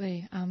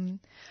 absolutely. And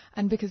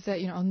because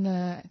on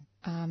the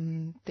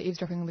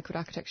Eavesdropping on Liquid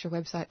Architecture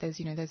website, there's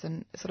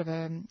an sort of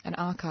an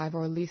archive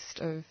or a list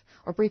of,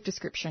 or a brief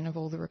description of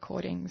all the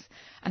recordings.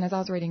 And as I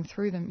was reading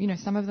through them,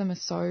 some of them are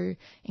so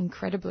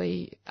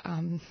incredibly,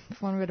 for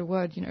one better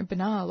word,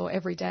 banal or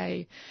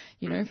everyday.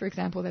 For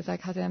example, there's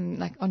like Hazem,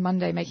 like on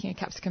Monday making a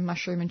capsicum,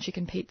 mushroom and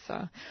chicken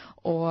pizza,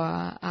 or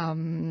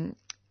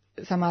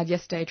Samad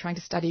yesterday trying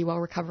to study while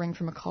recovering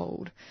from a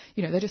cold.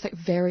 They're just like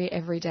very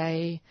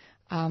everyday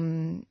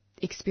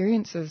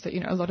experiences that,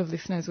 a lot of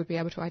listeners would be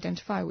able to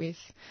identify with.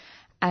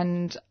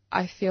 And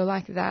I feel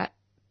like that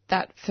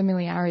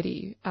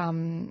familiarity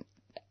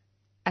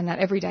that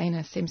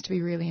everydayness seems to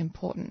be really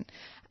important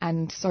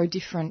and so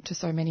different to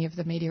so many of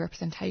the media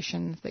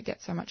representations that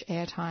get so much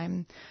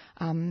airtime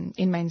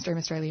in mainstream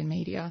Australian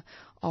media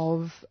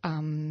of,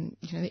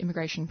 the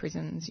immigration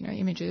prisons,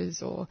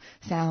 images or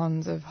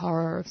sounds of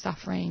horror, of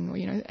suffering, or,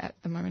 at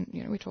the moment,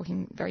 we're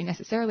talking very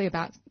necessarily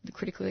about the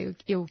critically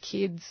ill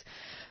kids,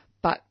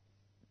 but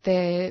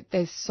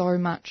there's so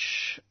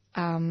much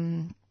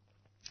power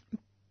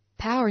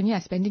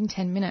in, spending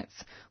 10 minutes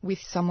with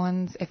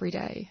someone's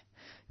everyday.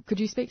 Could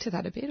you speak to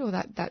that a bit, or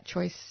that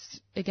choice,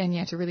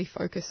 again, to really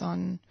focus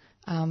on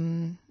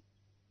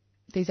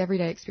these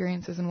everyday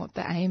experiences and what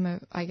the aim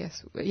of,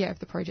 of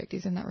the project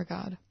is in that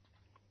regard?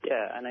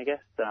 Yeah, and I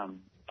guess,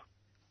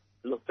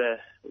 look,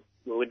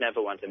 we would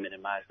never want to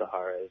minimise the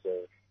horrors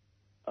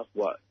of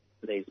what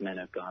these men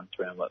have gone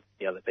through and what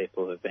the other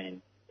people who have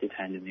been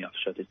detained in the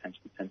offshore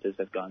detention centres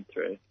have gone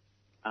through.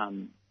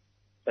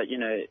 But,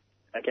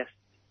 I guess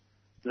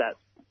that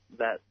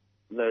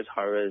those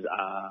horrors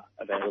are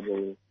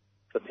available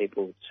for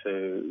people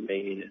to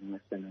read and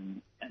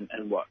listen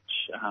and watch,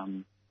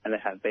 and they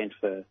have been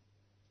for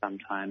some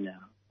time now,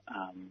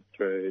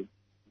 through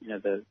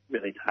the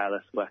really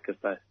tireless work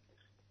of both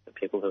the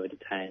people who are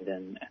detained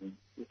and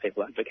the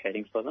people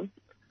advocating for them.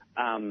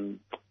 And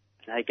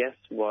I guess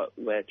what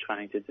we're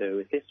trying to do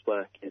with this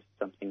work is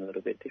something a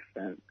little bit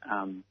different.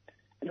 And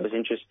it was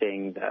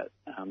interesting that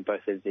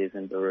both Aziz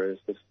and Baruz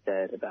have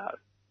said about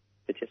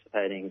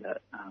participating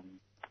that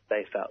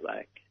they felt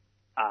like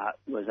art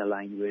was a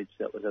language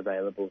that was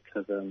available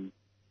to them,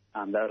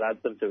 that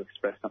allowed them to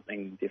express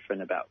something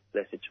different about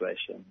their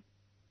situation.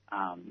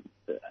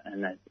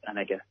 And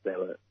I guess they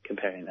were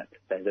comparing that to,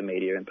 say, the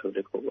media and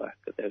political work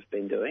that they've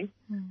been doing.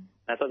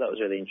 I thought that was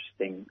really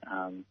interesting,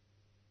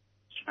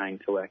 trying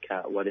to work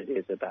out what it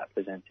is about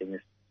presenting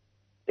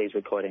these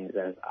recordings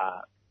as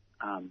art,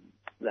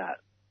 that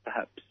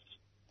perhaps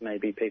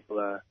maybe people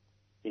are,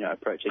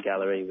 approach a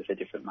gallery with a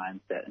different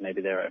mindset, and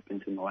maybe they're open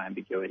to more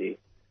ambiguity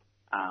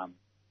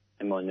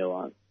and more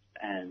nuance.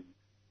 And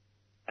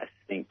I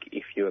think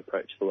if you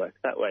approach the work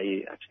that way,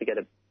 you actually get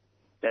a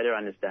better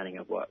understanding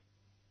of what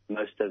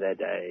most of their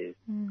days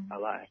are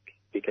like,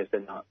 because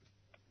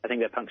I think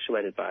they're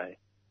punctuated by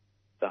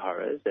the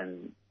horrors,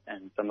 and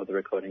some of the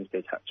recordings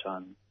do touch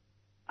on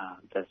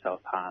the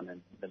self-harm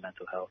and the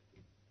mental health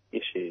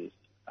issues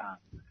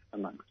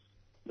amongst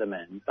the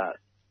men. But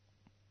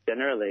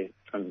generally,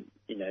 from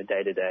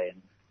day to day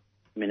and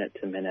minute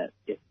to minute,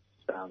 it's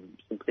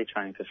simply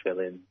trying to fill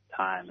in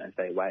time as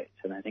they wait,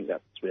 and I think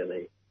that's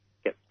really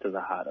gets to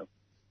the heart of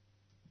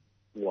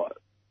what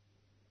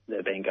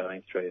they've been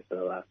going through for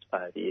the last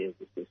 5 years,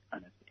 is this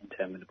kind of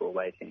interminable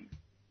waiting.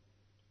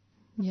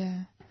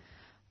 Yeah,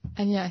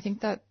 and I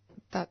think that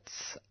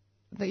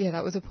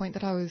was a point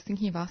that I was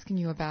thinking of asking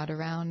you about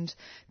around,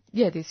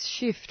 this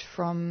shift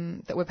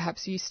from that we're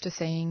perhaps used to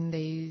seeing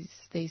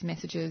these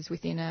messages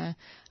within a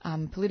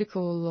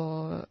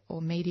political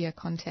or media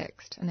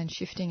context, and then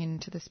shifting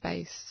into the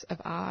space of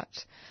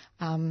art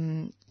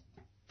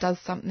does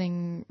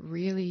something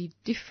really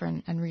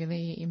different and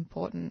really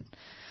important.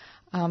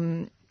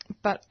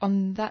 But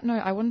on that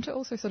note, I wanted to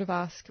also sort of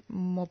ask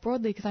more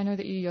broadly, because I know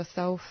that you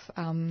yourself,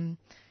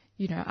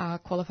 are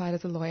qualified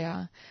as a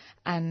lawyer,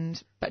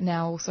 but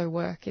now also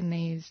work in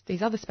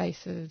these other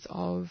spaces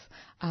of,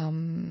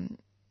 more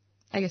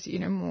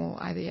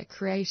either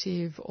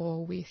creative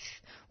or with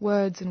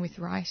words and with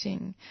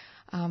writing.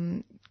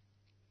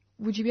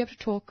 Would you be able to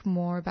talk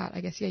more about,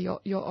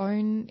 your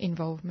own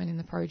involvement in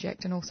the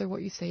project, and also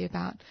what you see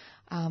about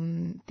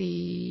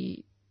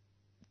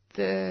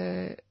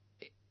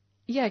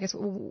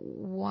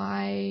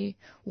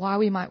why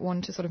we might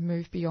want to sort of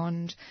move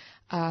beyond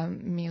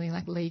merely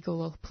like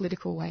legal or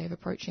political way of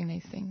approaching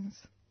these things?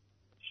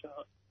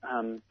 Sure.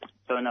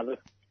 So another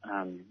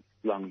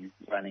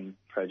long-running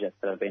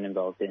project that I've been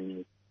involved in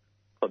is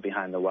called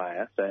Behind the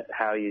Wire. So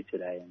How Are You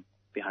Today and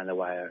Behind the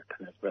Wire are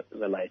kind of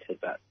related,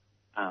 but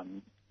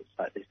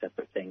slightly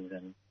separate things.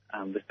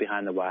 And with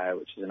Behind the Wire,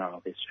 which is an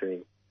oral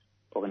history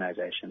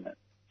organisation that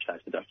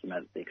tries to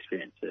document the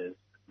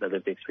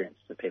lived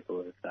experiences of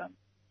people who've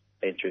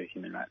been through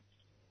human rights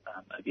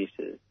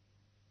abuses.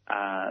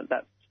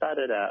 That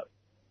started out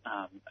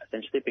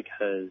essentially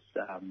because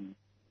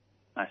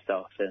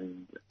myself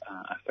and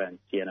our friend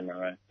Sienna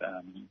Moreau,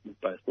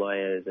 both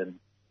lawyers, and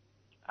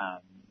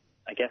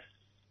I guess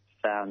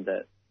found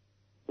that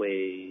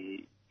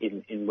we,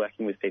 in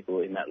working with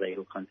people in that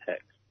legal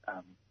context,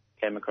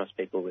 came across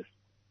people with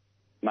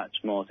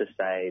much more to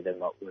say than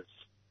what was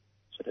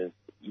sort of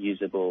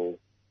usable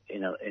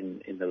in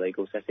the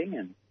legal setting,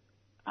 and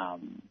I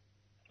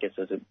guess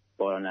it was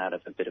born out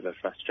of a bit of a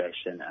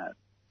frustration at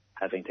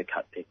having to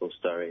cut people's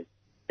stories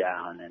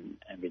down and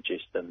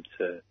reduce them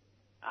to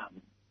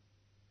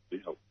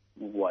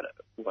what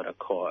a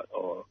court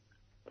or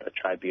a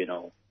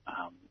tribunal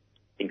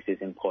thinks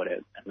is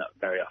important, and not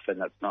very often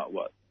that's not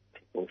what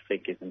people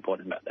think is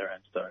important about their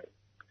own stories.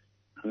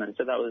 And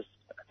so that was,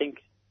 I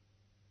think,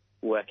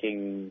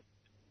 working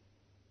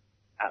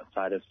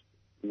outside of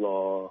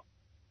law,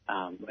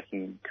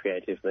 working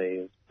creatively,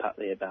 was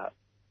partly about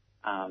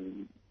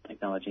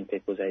acknowledging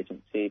people's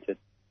agency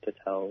to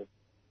tell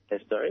their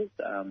stories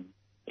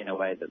in a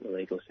way that the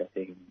legal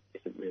setting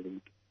isn't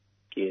really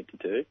geared to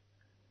do.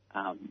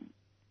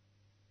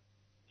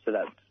 So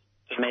that,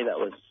 for me, that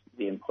was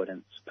the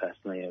importance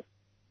personally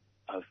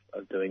of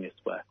doing this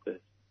work, was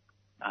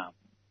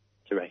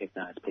to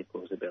recognise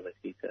people's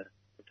ability to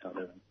tell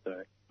their own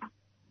story.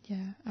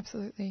 Yeah,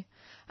 absolutely.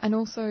 And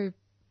also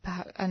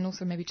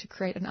maybe to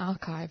create an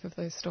archive of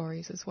those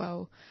stories as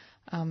well,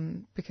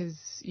 because,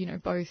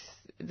 both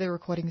the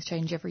recordings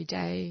change every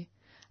day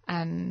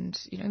and,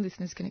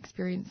 listeners can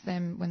experience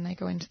them when they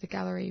go into the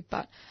gallery.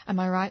 But am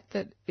I right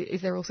that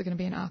is there also going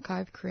to be an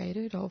archive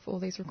created of all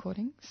these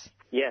recordings?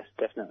 Yes,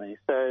 definitely.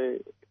 So,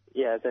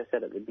 yeah, as I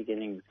said at the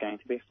beginning, it's going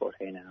to be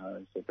 14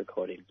 hours of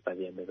recordings by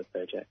the end of the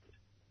project.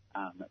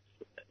 That's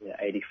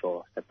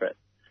 84 separate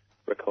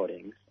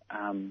recordings.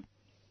 And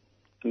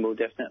they'll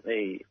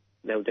definitely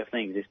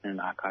exist in an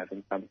archive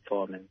in some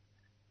form. And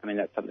I mean,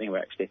 that's something we're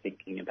actually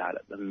thinking about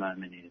at the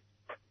moment, is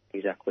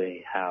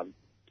exactly how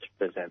to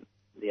present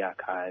the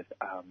archive,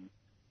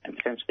 and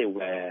potentially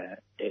where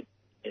it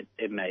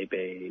may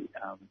be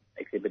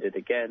exhibited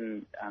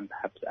again,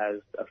 perhaps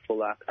as a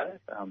full archive,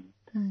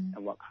 and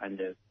what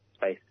kind of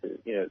spaces.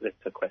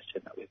 That's a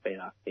question that we've been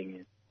asking,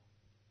 is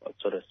what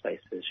sort of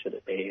spaces should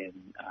it be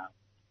in,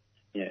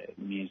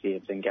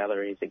 museums and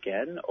galleries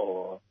again,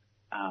 or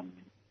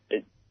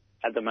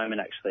at the moment,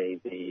 actually,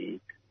 the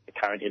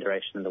current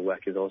iteration of the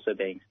work is also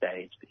being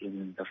staged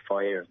in the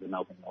foyer of the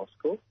Melbourne Law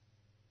School,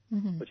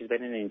 which has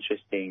been an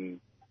interesting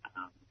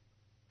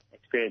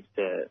experience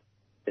to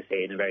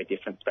see in a very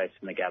different space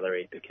from the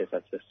gallery, because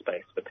that's a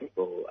space where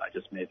people are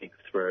just moving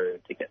through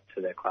to get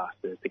to their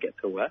classes, to get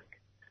to work.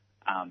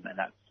 And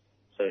that's,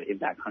 so in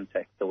that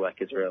context, the work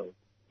is a real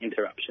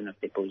interruption of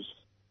people's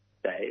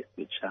days,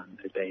 which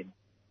has been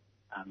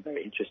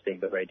very interesting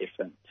but very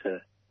different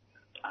to,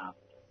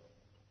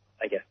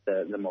 I guess,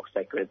 the more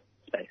sacred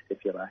space,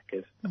 if you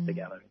like, of the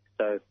gallery.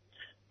 So,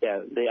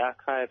 yeah, the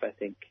archive, I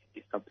think,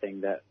 is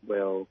something that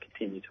we'll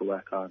continue to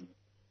work on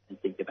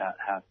and think about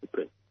how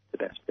to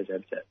best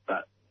present it.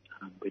 But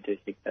we do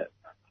think that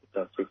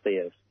obviously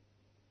is,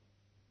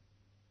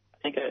 I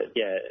think,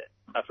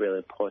 of real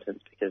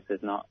importance, because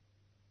there's not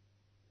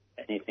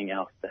anything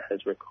else that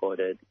has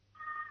recorded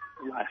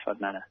life on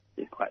Manus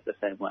in quite the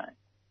same way.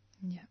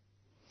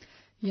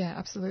 Yeah,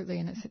 absolutely.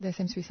 And there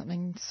seems to be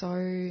something so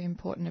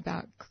important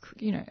about,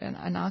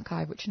 an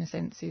archive, which in a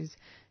sense is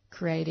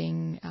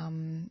creating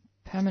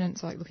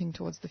permanence, like looking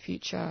towards the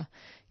future,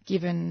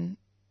 given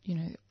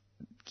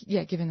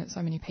that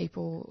so many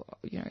people,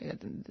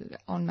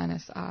 on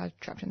Manus are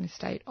trapped in this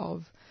state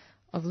of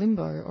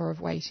limbo, or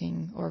of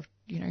waiting, or of,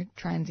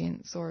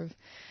 transience, or of,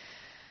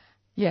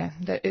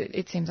 that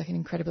it seems like an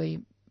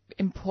incredibly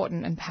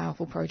important and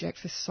powerful project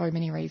for so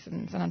many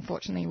reasons. And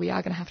unfortunately, we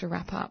are going to have to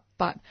wrap up.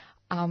 But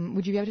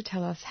would you be able to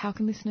tell us, how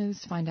can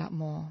listeners find out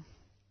more?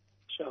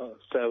 Sure.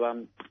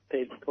 So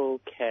people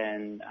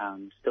can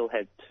still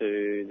head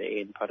to the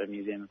Ian Potter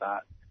Museum of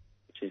Art,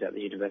 which is at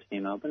the University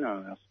of Melbourne,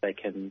 or else they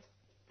can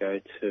go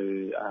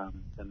to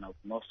the Melbourne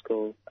Law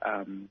School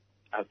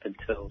up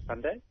until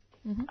Sunday.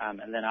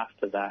 And then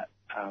after that,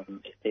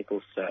 if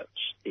people search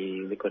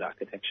the Liquid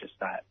Architecture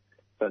site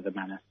for the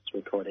Manus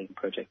Recording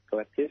Project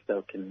Collective,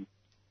 they can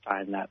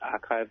find that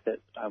archive that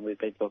we've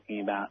been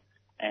talking about.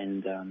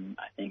 And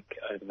I think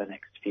over the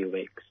next few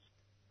weeks,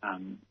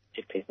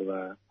 if people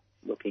are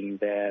looking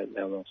there,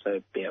 they'll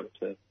also be able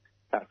to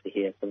start to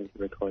hear some of the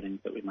recordings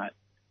that we might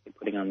be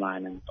putting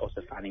online, and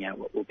also finding out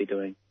what we'll be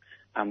doing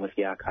with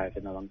the archive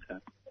in the long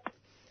term.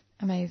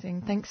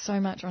 Amazing. Thanks so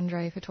much,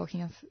 Andre, for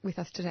talking with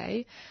us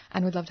today.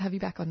 And we'd love to have you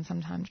back on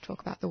sometime to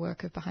talk about the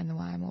work of Behind the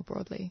Wire more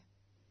broadly.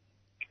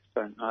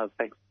 So,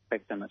 thanks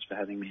so much for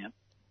having me on.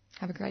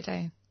 Have a great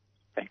day.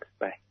 Thanks.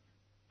 Bye.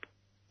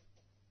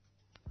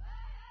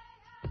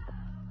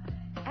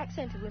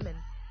 Accented women.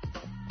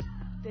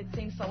 It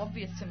seems so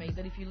obvious to me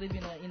that if you live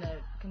in a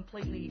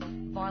completely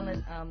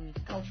violent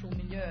cultural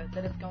milieu,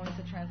 that it's going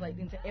to translate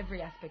into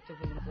every aspect of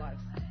women's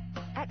lives.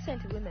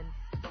 Accented women.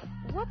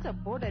 What's a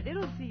border? They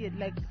don't see it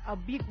like a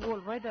big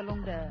wall right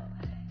along the.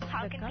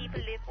 How can people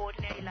live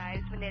ordinary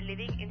lives when they're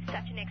living in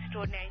such an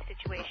extraordinary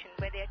situation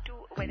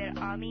where there are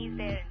armies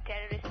there and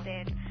terrorists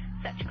there,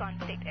 such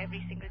conflict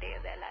every single day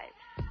of their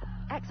lives?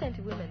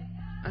 Accented women.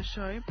 A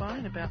show by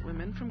and about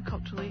women from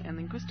culturally and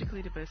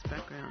linguistically diverse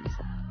backgrounds.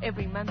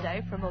 Every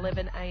Monday from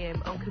 11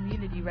 a.m. on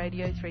Community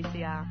Radio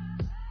 3CR.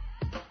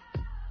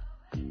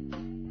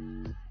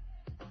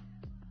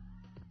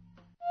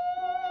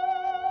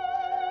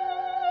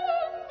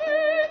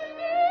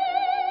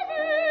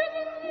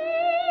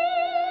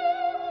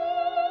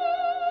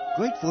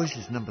 Great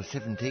Voices number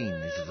 17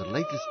 is the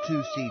latest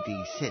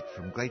 2-CD set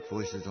from Great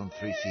Voices on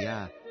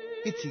 3CR.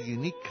 It's a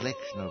unique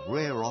collection of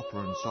rare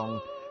opera and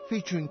song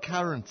featuring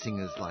current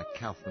singers like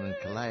Kaufman and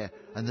Kalea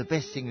and the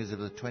best singers of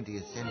the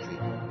 20th century.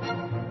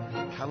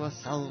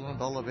 Callas, Sutherland,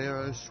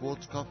 Olivero,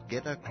 Schwarzkopf,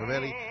 Guetta,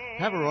 Corelli,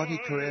 Pavarotti,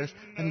 Carreras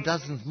and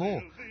dozens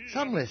more,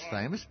 some less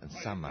famous and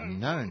some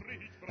unknown.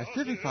 At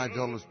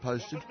 $35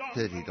 posted,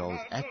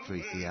 $30 at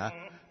 3CR,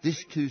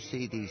 This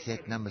 2-CD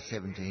set, number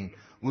 17,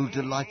 will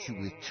delight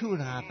you with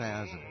 2.5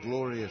 hours of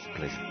glorious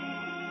pleasure.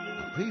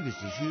 The previous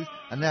issues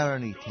are now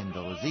only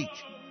 $10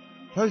 each.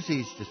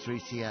 Proceeds to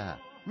 3CR.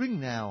 Ring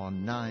now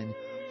on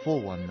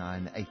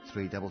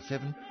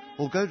 94198377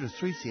 or go to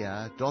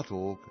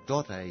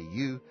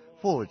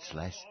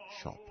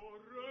 3cr.org.au/shop.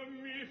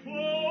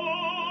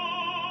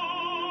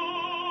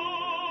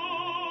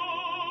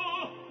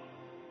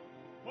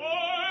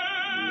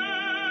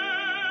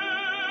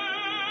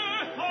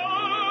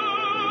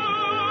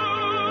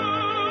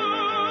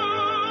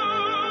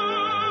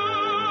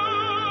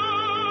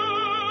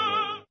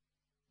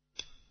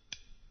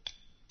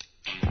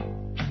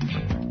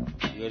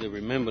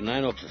 Remember,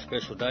 NAIDOC's a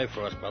special day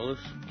for us, brothers.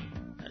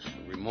 That's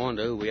a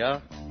reminder who we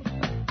are.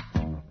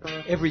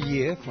 Every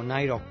year for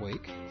NAIDOC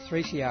Week,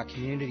 3CR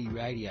Community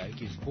Radio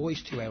gives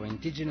voice to our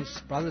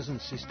Indigenous brothers and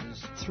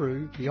sisters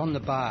through Beyond the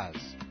Bars,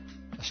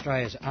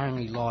 Australia's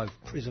only live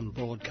prison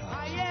broadcast.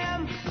 I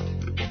am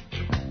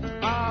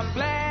a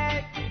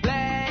black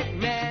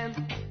man.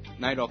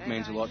 NAIDOC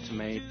means a lot to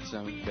me. It's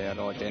about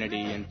identity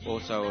and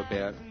also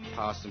about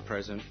past and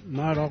present.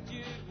 NAIDOC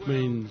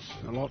means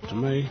a lot to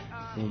me,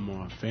 for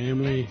my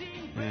family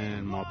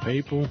and my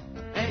people.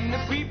 And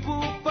the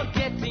people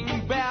forgetting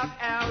about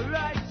our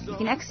rights. You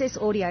can access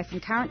audio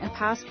from current and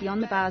past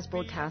Beyond the Bars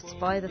broadcasts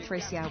via the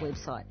 3CR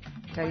website.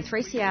 Go to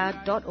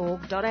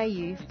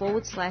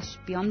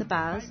 3cr.org.au/Beyond the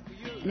Bars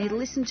and either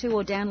listen to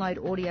or download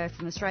audio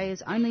from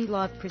Australia's only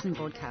live prison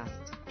broadcast.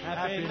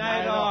 Happy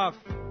NAIDOC!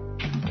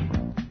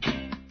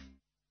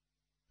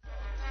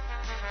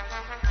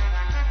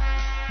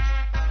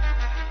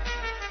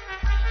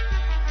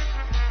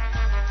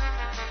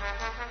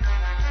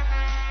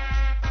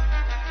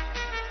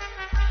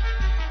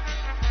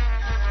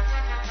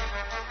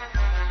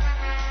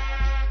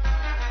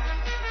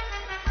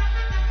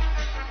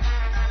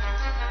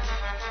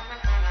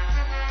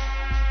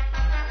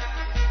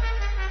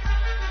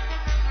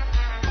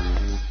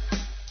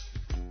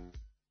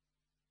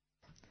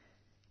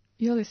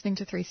 You're listening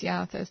to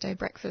 3CR Thursday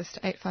Breakfast,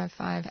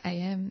 8:55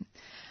 a.m.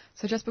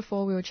 So just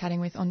before we were chatting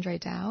with Andre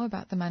Dow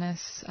about the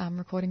Manus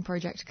Recording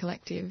Project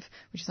Collective,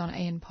 which is on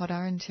Ian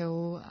Potter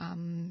until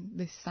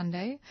this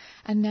Sunday.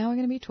 And now we're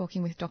going to be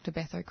talking with Dr.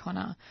 Beth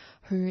O'Connor,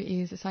 who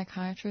is a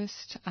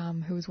psychiatrist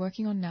who was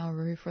working on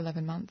Nauru for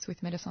 11 months with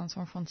Médecins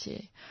Sans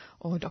Frontières,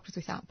 or Doctors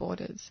Without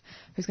Borders,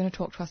 who's going to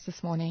talk to us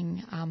this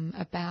morning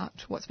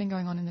about what's been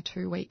going on in the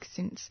 2 weeks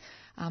since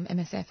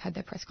MSF had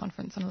their press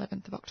conference on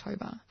 11th of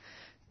October.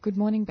 Good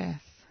morning,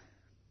 Beth.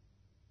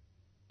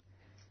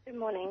 Good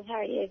morning. How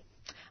are you?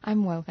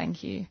 I'm well,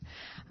 thank you.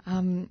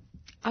 I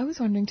was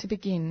wondering, to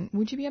begin,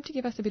 would you be able to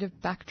give us a bit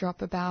of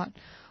backdrop about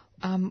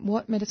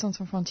what Médecins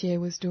Sans Frontières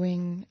was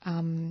doing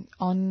on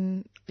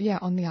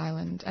the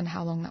island and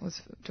how long that was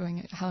doing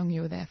it, how long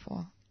you were there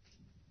for?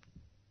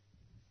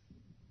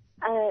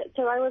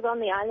 So I was on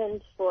the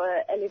island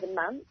for 11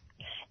 months,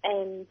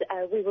 and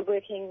we were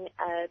working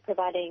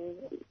providing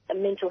a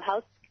mental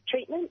health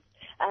treatment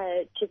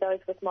to those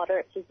with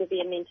moderate to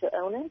severe mental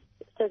illness.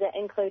 So that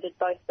included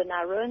both the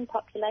Nauruan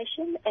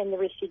population and the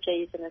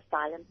refugees and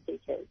asylum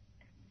seekers.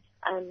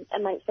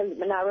 Amongst the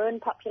Nauruan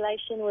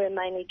population, we were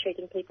mainly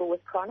treating people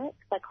with chronic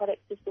psychotic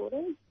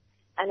disorders,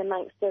 and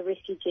amongst the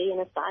refugee and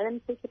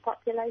asylum seeker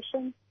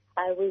population,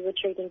 we were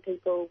treating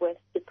people with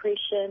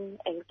depression,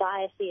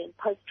 anxiety, and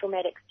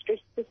post-traumatic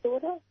stress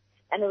disorder.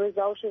 And a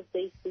result of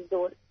these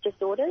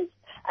disorders,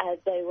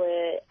 they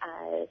were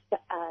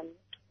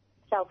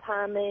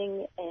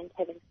self-harming and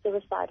having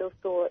suicidal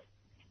thoughts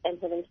and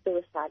having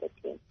suicide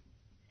attempts.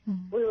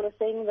 Mm-hmm. We were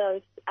seeing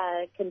those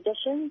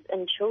conditions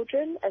in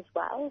children as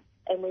well,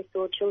 and we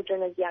saw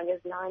children as young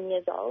as 9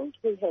 years old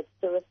who had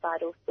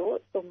suicidal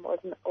thoughts or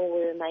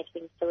were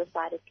making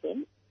suicide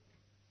attempts.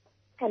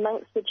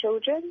 Amongst the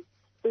children,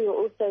 we were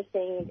also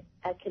seeing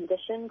a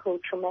condition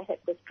called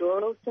traumatic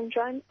withdrawal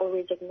syndrome or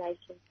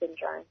resignation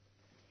syndrome.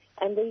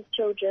 And these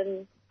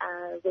children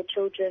were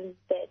children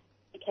that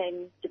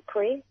became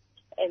depressed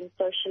and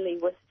socially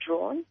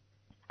withdrawn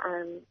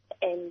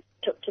and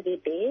took to their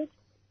bed.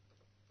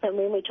 And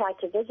when we tried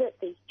to visit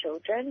these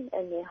children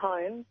in their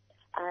homes,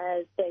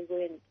 they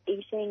weren't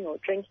eating or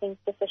drinking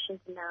sufficient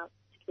amounts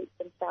to keep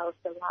themselves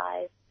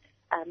alive.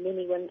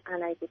 Many were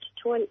unable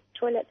to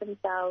toilet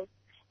themselves,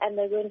 and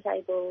they weren't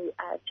able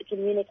to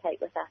communicate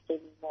with us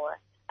anymore.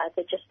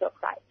 They just looked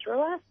right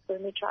through us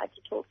when we tried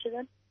to talk to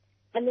them.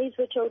 And these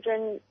were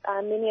children,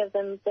 many of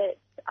them that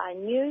I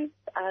knew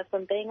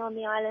from being on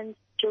the island,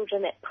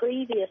 children that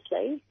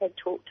previously had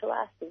talked to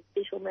us in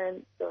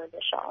settlements or in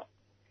the shops,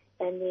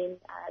 and then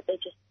they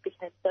just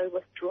became so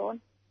withdrawn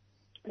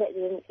that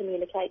they didn't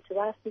communicate to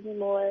us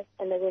anymore,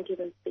 and they weren't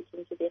even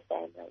speaking to their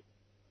families.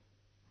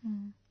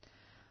 Mm.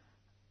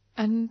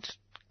 And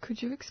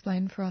could you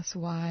explain for us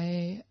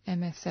why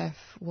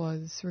MSF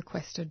was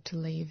requested to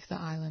leave the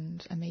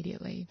island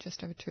immediately,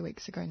 just over 2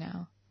 weeks ago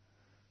now?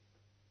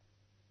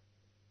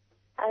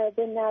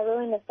 The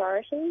Nauruan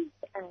authorities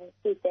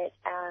said that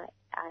our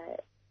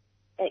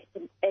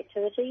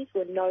activities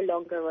were no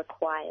longer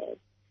required,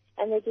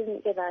 and they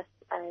didn't give us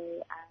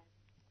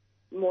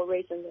more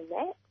reason than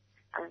that.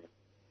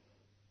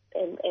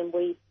 And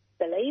we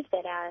believe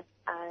that our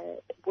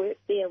work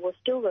there was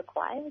still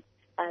required.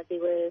 There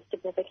were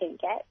significant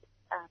gaps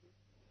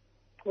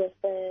with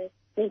the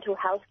mental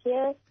health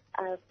care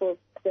for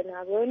the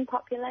Nauruan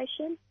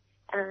population,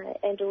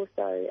 and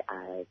also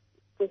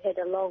we had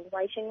a long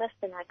waiting list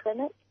in our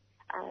clinic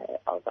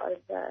of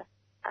over,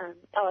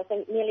 I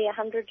think, nearly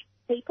 100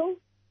 people.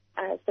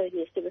 So,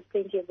 yes, there was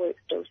plenty of work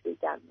still to be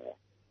done there.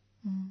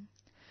 Mm.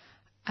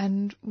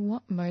 And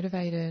what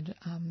motivated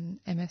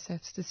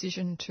MSF's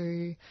decision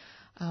to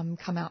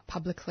come out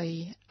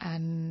publicly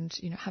and,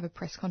 have a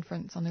press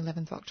conference on the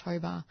 11th of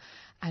October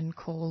and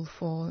call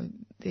for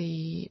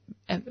the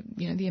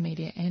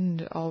immediate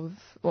end of,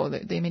 or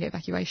the immediate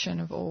evacuation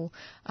of all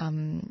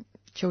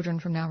children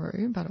from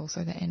Nauru, but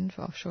also the end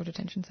for offshore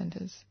detention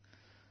centres?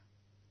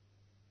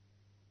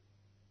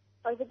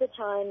 Over the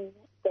time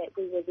that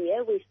we were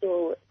there, we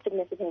saw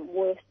significant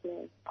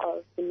worsening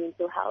of the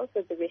mental health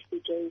of the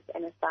refugees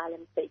and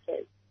asylum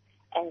seekers,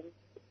 and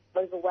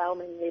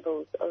overwhelming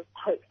levels of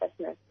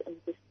hopelessness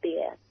and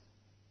despair.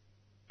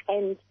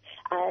 And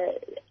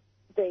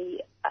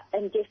the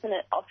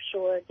indefinite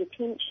offshore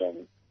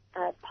detention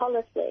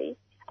policy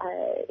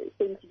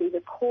seemed to be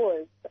the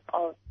cause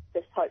of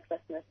this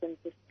hopelessness and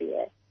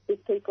despair. These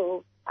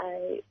people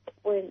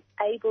weren't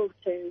able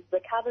to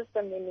recover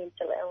from their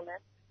mental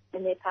illness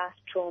and their past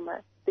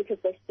trauma because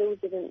they still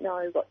didn't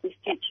know what their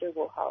future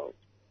will hold.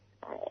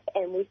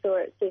 And we saw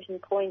at certain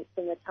points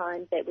in the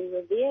time that we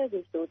were there,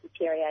 we saw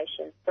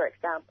deterioration. For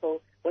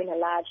example, when a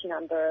large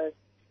number of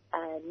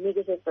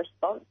negative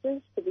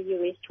responses to the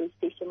US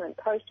resettlement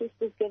process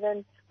was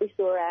given, we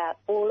saw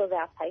all of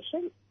our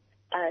patients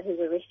who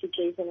were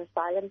refugees and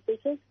asylum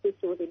seekers, we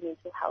saw their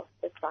mental health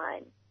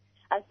decline.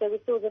 So we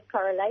saw this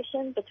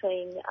correlation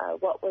between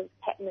what was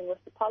happening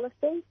with the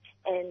policy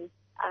and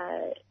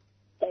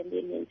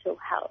their mental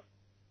health.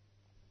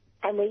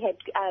 And we had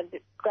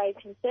grave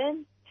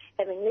concerns,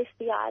 having left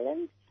the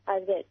island,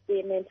 that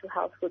their mental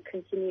health would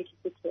continue to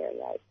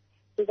deteriorate.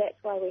 So that's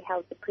why we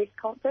held the press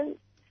conference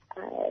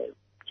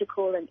to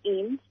call an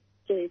end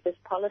to this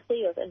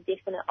policy of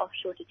indefinite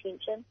offshore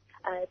detention,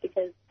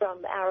 because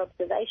from our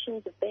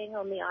observations of being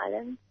on the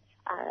island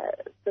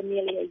for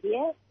nearly a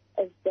year,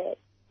 is that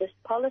this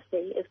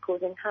policy is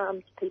causing harm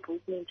to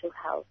people's mental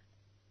health.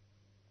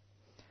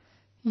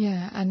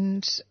 Yeah,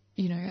 and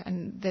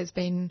and there's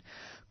been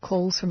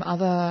calls from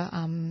other,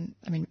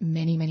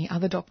 many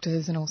other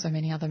doctors and also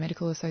many other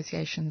medical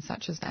associations,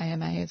 such as the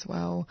AMA as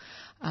well,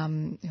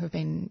 who have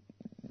been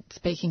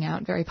speaking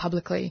out very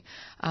publicly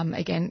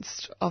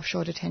against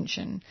offshore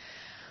detention,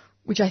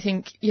 which I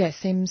think,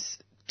 seems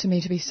to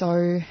me to be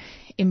so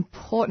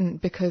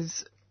important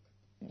because,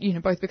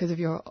 both because of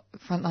your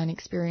frontline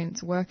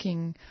experience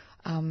working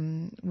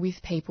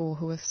with people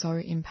who are so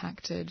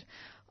impacted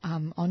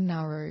on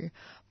Nauru,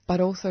 but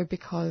also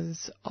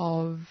because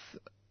of,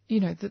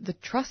 the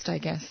trust, I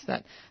guess,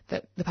 that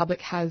the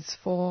public has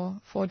for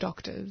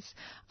doctors.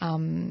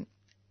 That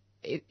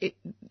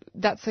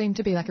seemed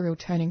to be like a real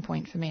turning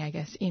point for me, I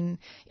guess, in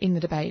the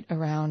debate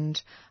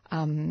around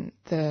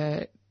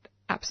the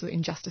absolute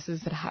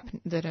injustices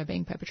that are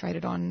being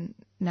perpetrated on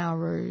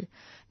Nauru,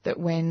 that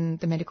when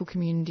the medical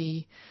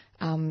community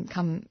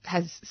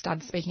has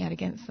started speaking out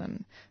against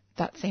them,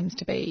 that seems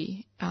to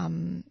be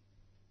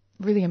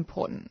really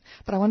important.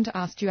 But I wanted to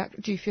ask,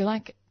 do you feel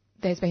like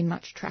there's been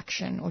much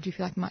traction, or do you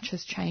feel like much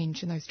has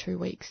changed in those 2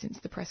 weeks since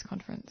the press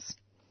conference?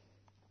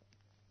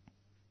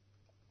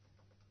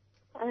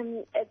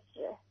 It's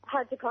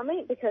hard to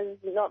comment because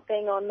not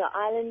being on the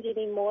island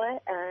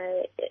anymore,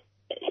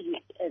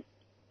 it's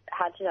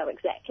hard to know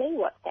exactly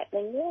what's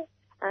happening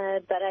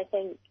there. But I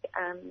think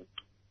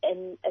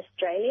in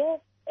Australia,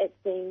 it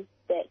seems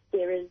that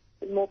there is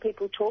more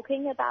people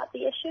talking about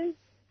the issues,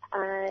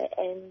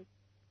 and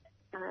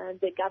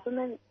the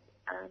government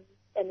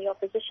and the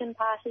opposition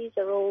parties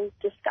are all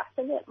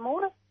discussing it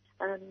more.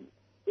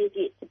 There's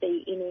yet to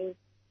be any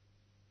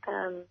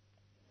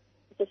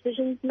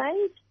decisions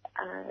made.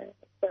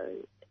 So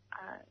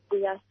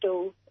we are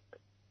still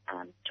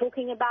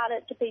talking about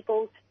it to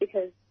people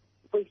because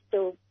we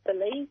still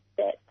believe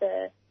that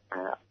the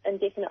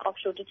indefinite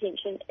offshore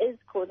detention is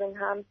causing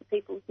harm to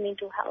people's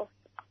mental health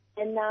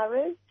in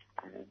Nauru.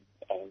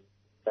 And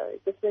so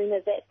the sooner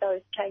that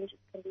those changes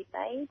can be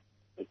made,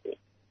 we get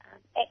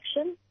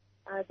action,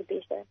 the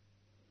better.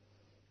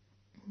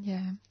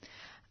 Yeah.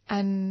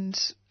 And,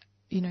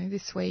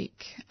 this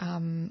week,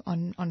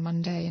 on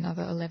Monday,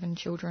 another 11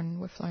 children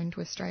were flown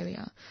to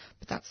Australia,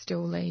 but that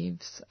still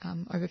leaves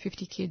over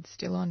 50 kids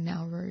still on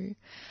Nauru.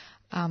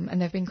 And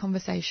there have been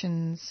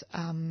conversations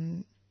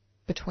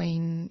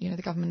between,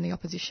 the government and the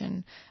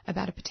opposition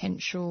about a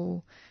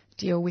potential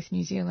deal with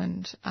New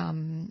Zealand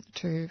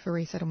for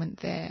resettlement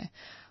there,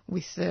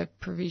 with the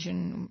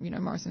provision,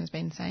 Morrison has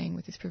been saying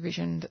with this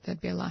provision that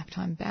there'd be a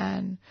lifetime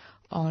ban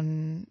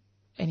on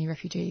any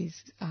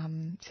refugees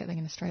settling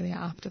in Australia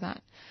after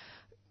that.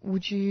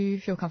 Would you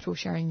feel comfortable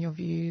sharing your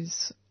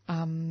views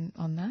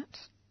on that?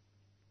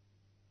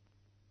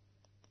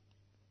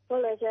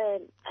 Well, as a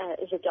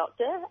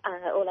doctor,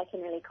 all I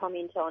can really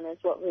comment on is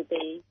what would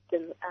be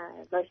the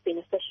most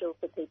beneficial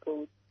for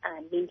people's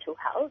mental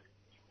health,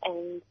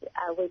 and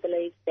we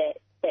believe that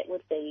that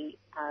would be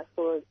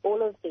for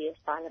all of the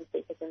asylum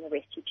seekers and the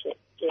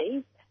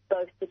refugees,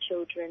 both the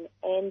children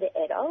and the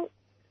adults,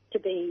 to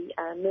be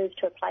moved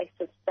to a place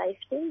of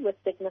safety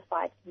with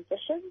dignified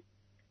conditions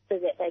so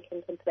that they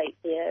can complete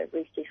their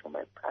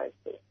resettlement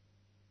process.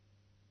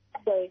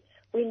 So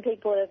when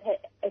people have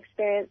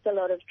experienced a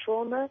lot of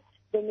trauma,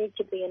 they need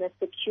to be in a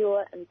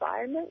secure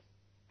environment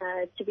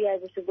to be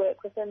able to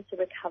work with them to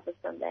recover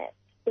from that.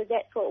 So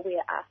that's what we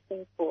are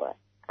asking for.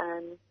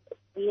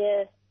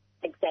 Where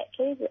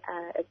exactly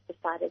it's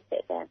decided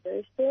that they're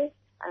moved to,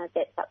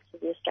 that's up to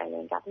the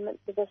Australian government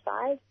to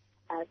decide,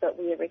 but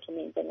we are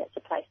recommending it's a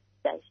place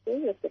of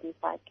safety with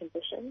dignified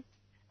conditions,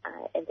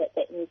 and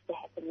that needs to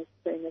happen as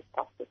soon as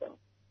possible.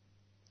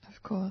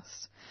 Of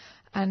course.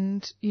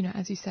 And,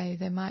 as you say,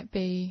 there might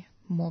be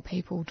more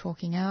people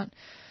talking out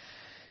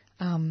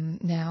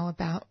now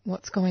about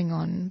what's going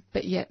on,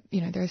 but yet,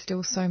 there are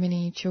still so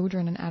many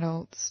children and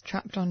adults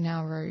trapped on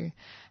Nauru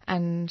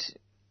and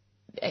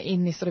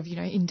in this sort of,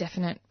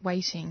 indefinite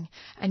waiting.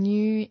 And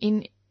you,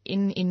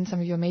 in some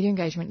of your media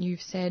engagement,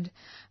 you've said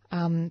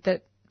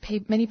that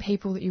many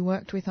people that you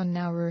worked with on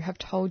Nauru have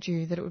told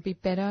you that it would be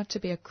better to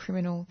be a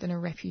criminal than a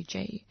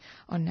refugee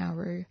on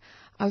Nauru.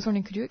 I was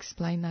wondering, could you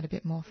explain that a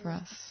bit more for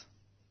us?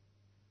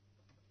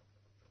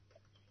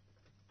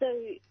 So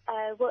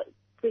what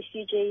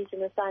refugees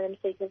and asylum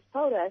seekers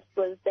told us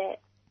was that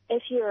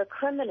if you're a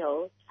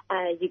criminal,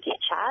 you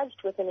get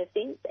charged with an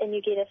offence and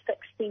you get a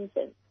fixed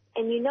sentence.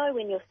 And you know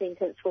when your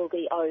sentence will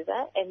be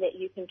over and that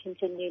you can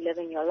continue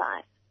living your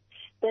life.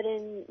 But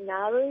in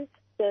Nauru,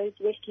 those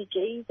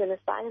refugees and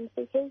asylum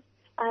seekers,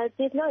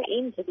 there's no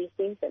end to their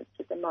sentence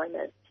at the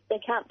moment. They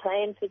can't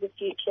plan for the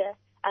future.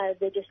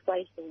 They're just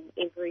waiting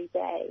every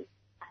day.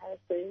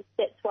 So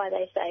that's why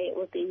they say it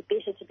would be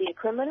better to be a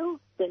criminal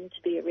than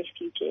to be a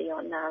refugee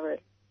on Nauru.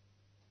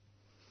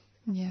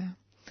 Yeah.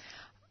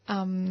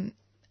 And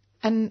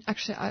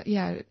actually,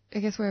 I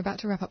guess we're about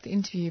to wrap up the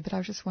interview, but I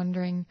was just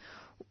wondering,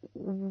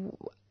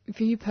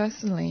 for you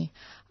personally,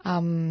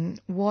 where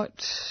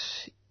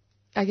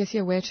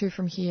to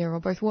from here, or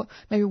both? What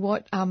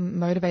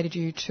motivated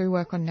you to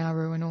work on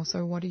Nauru, and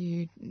also where are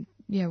you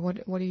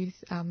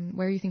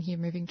thinking of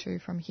moving to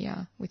from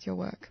here with your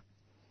work?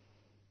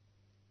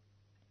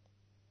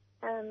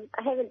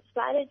 I haven't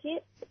decided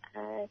yet.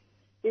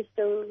 There's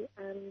still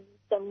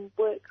some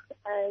work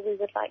we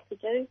would like to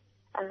do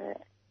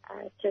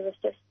to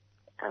assist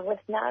with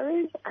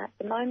Nauru at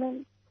the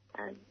moment.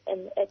 And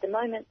at the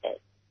moment, it's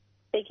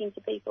speaking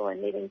to people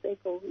and letting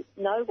people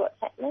know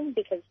what's happening,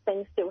 because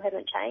things still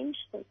haven't changed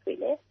since we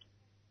left.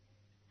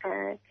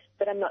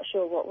 But I'm not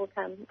sure what will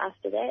come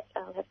after that.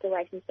 I'll have to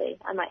wait and see.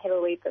 I might have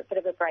a wee bit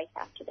of a break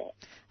after that.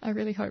 I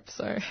really hope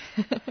so.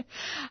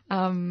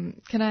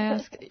 Can I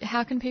ask,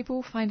 how can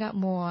people find out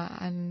more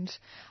and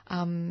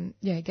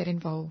get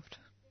involved?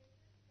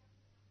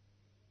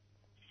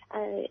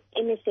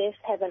 MSF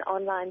have an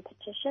online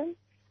petition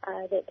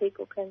that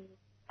people can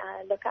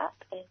look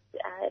up, and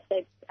if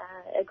they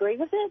agree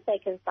with it, they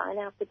can sign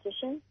our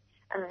petition,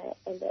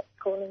 and that's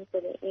calling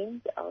for the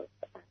end of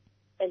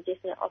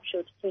indefinite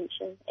offshore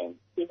detention and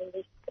getting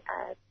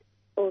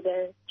all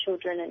the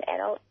children and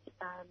adults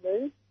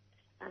moved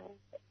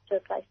to a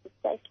place of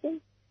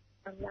safety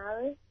from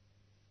Nauru.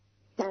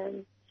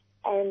 And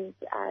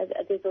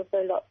there's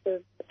also lots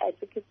of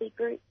advocacy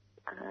groups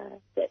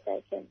that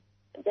they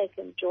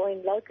can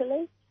join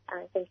locally.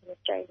 I think in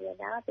Australia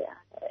now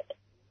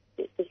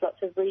there's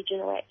lots of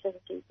regional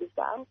activities as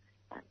well.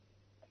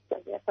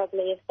 So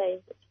probably if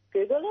they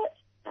Google it,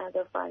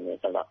 they'll find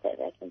there's a lot that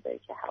they can do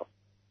to help.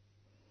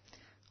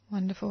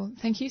 Wonderful.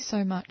 Thank you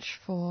so much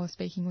for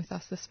speaking with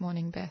us this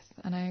morning, Beth,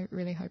 and I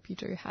really hope you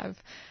do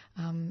have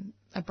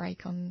a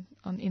break in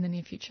the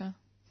near future.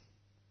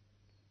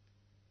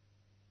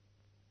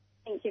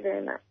 Thank you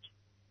very much.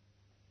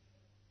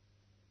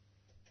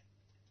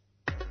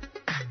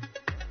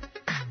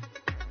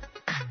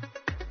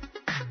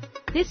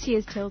 This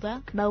year's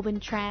Tilda, Melbourne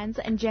Trans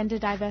and Gender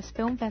Diverse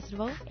Film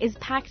Festival, is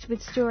packed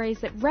with stories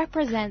that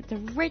represent the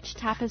rich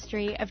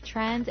tapestry of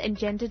trans and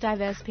gender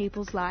diverse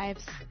people's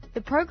lives.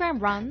 The program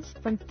runs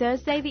from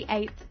Thursday the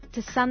 8th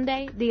to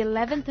Sunday the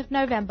 11th of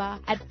November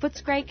at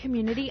Footscray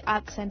Community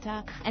Arts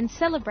Centre and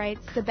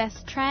celebrates the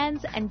best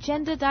trans and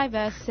gender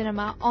diverse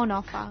cinema on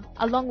offer,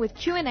 along with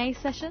Q&A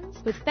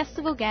sessions with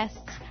festival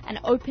guests and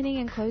opening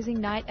and closing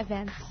night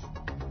events.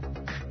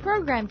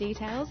 Program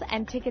details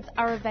and tickets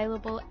are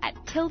available at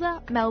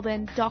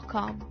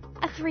tildamelbourne.com,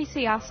 a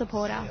 3CR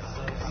supporter.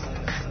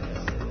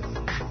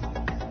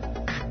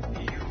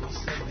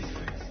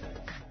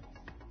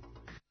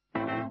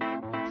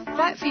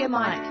 Fight for your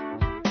mic.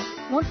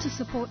 Want to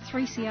support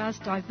 3CR's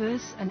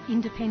diverse and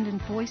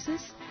independent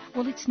voices?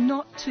 Well, it's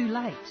not too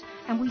late,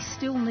 and we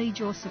still need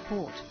your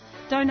support.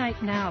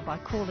 Donate now by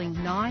calling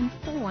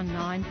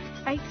 9419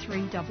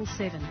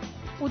 8377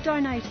 or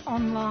donate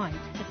online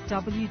at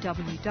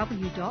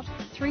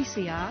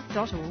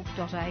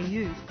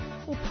www.3cr.org.au.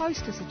 or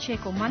post us a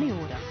cheque or money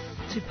order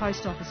to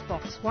Post Office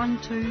Box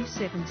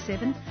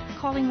 1277,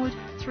 Collingwood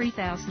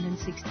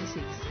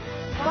 3066.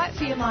 Fight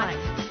for your mic.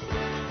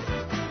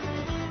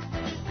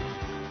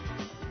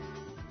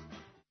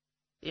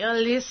 You're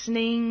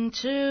listening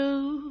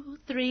to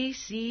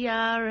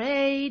 3CR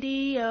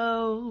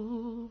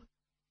Radio.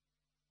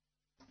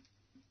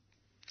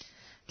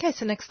 Okay,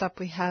 so next up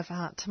we have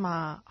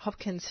Tamar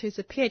Hopkins, who's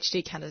a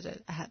PhD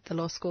candidate at the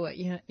law school at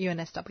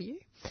UNSW.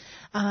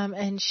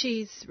 And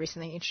she's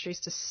recently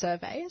introduced a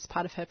survey as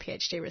part of her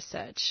PhD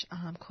research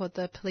called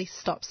the Police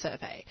Stop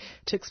Survey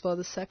to explore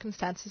the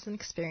circumstances and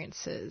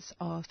experiences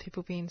of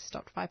people being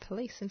stopped by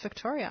police in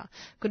Victoria.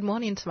 Good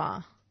morning,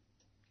 Tamar.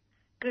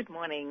 Good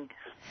morning.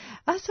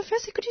 So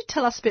firstly, could you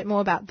tell us a bit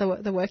more about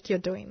the work you're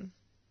doing?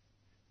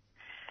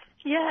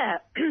 Yeah,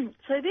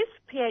 so this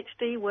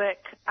PhD work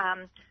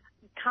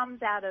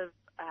comes out of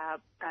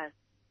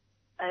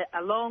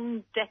a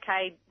long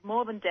decade,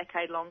 more than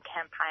decade-long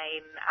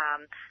campaign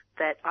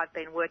that I've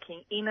been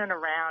working in and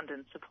around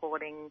and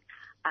supporting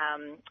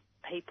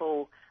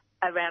people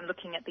around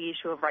looking at the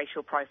issue of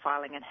racial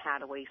profiling and how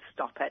do we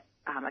stop it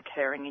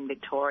occurring in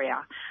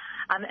Victoria.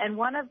 And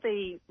one of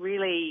the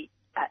really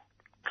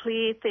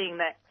clear thing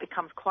that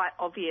becomes quite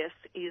obvious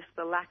is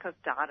the lack of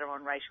data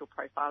on racial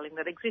profiling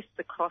that exists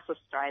across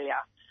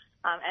Australia,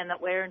 and that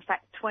we're in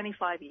fact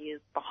 25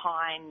 years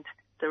behind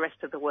the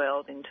rest of the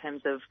world in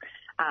terms of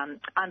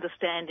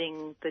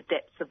understanding the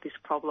depths of this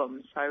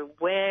problem. So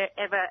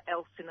wherever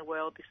else in the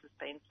world this has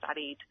been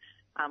studied,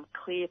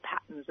 clear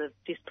patterns of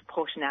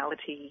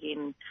disproportionality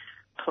in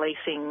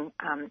policing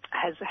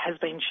has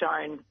been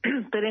shown.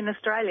 But in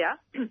Australia,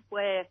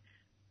 where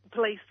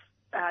police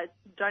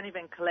don't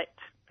even collect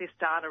this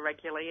data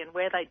regularly, and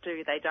where they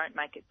do, they don't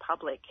make it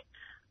public.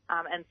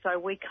 And so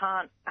we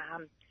can't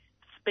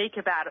speak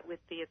about it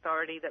with the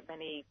authority that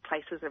many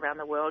places around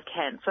the world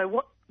can. So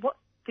what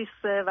this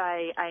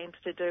survey aims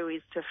to do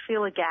is to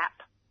fill a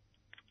gap,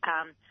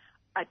 a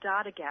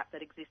data gap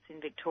that exists in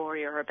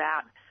Victoria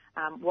about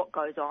what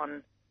goes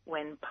on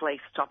when police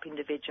stop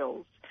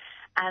individuals.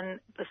 And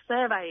the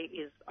survey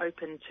is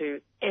open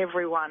to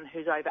everyone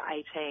who's over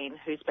 18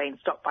 who's been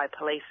stopped by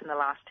police in the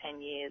last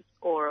 10 years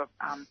or a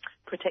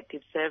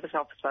protective service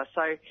officer.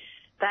 So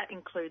that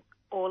includes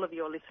all of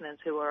your listeners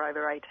who are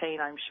over 18.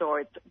 I'm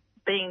sure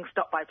being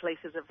stopped by police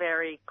is a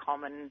very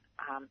common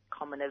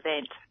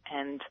event,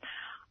 and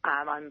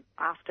I'm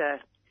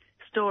after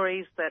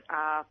stories that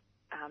are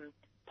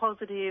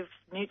positive,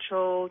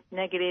 neutral,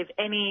 negative.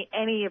 Any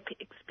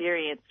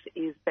experience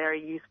is very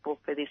useful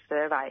for this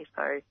survey.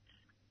 So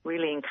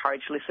really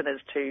encourage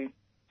listeners to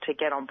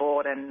get on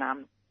board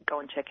and go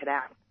and check it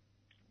out.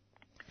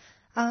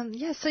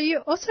 So you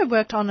also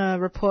worked on a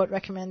report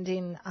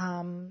recommending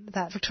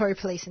that Victoria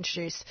Police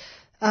introduce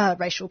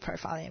racial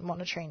profiling and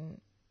monitoring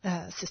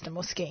system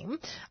or scheme.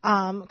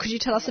 Could you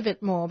tell us a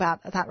bit more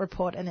about that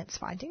report and its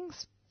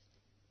findings?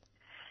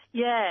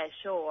 Yeah,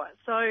 sure.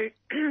 So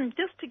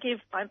just to give,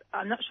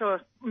 I'm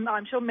sure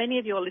many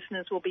of your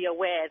listeners will be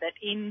aware that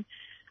in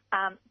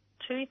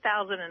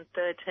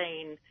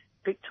 2013,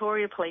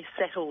 Victoria Police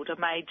settled a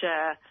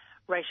major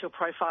racial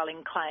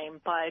profiling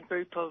claim by a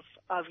group of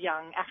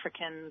young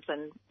Africans,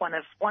 and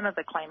one of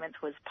the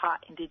claimants was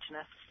part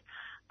Indigenous.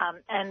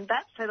 And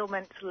that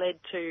settlement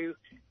led to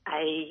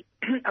a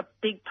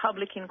big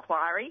public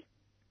inquiry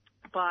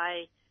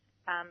by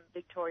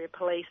Victoria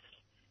Police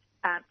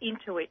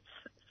into its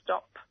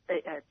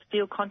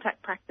field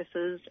contact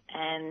practices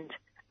and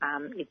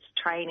its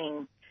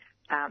training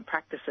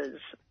practices.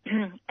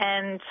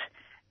 And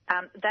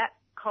that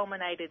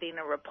culminated in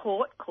a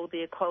report called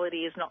the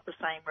Equality is Not the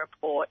Same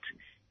report.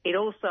 It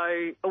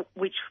also,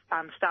 which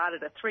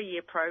started a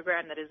 3-year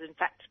program that is in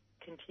fact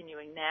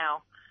continuing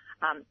now.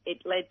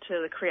 It led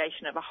to the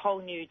creation of a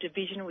whole new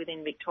division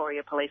within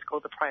Victoria Police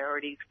called the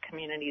Priorities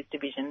Communities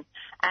Division,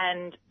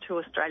 and to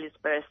Australia's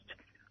first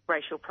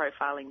racial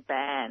profiling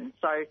ban.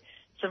 So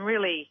some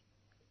really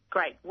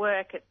great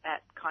work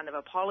at kind of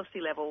a policy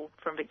level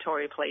from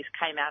Victoria Police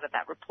came out of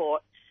that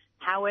report.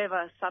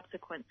 However,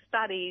 subsequent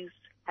studies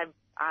have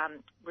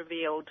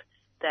revealed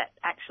that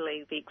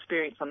actually the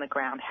experience on the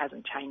ground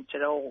hasn't changed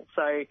at all.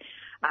 So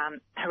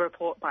a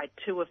report by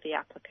 2 of the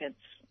applicants,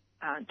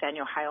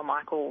 Daniel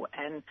Hale-Michael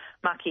and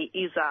Maki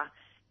Iza,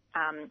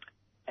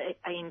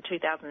 in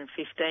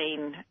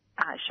 2015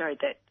 showed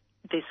that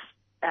this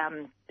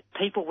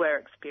people were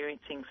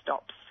experiencing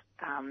stops,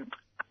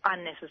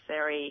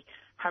 unnecessary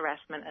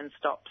harassment and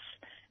stops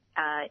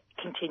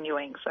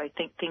continuing. So I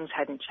think things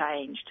hadn't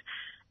changed.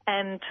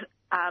 And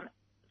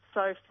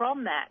so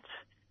from that,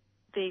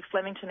 the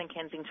Flemington and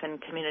Kensington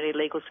Community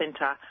Legal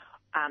Centre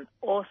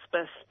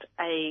auspiced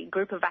a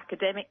group of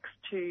academics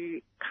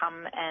to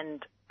come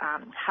and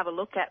have a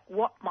look at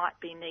what might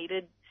be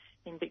needed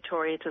in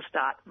Victoria to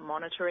start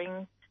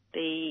monitoring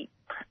the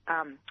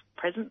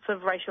presence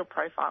of racial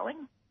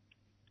profiling.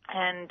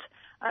 And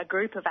a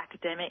group of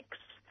academics,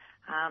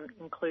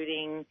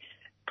 including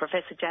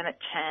Professor Janet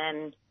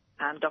Chan,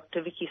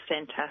 Dr. Vicky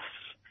Sentas,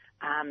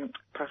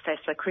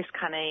 Professor Chris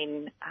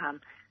Cunneen,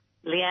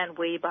 Leanne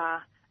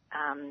Weber,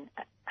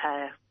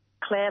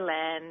 Claire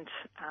Land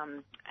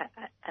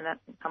and a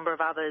number of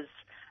others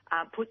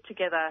put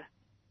together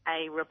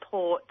a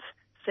report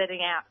setting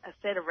out a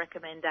set of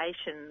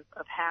recommendations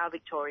of how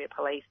Victoria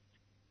Police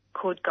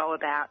could go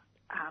about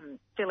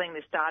filling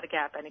this data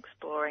gap and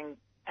exploring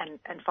and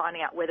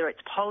finding out whether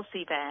its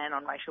policy ban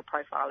on racial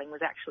profiling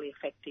was actually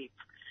effective.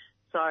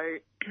 So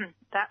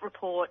that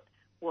report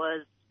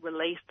was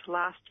released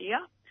last year,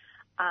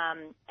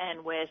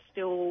 and we're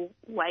still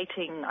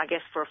waiting, I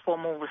guess, for a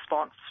formal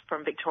response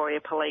from Victoria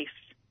Police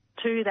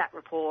to that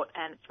report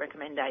and its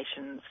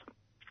recommendations.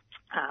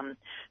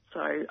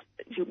 So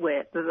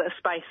we're, the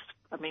space,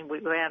 I mean, we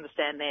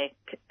understand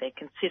they're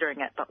considering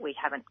it, but we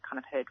haven't kind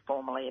of heard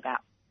formally about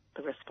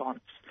the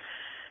response.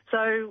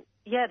 So,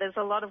 yeah, there's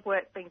a lot of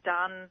work being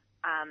done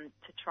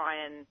to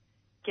try and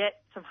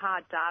get some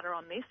hard data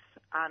on this,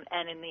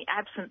 and in the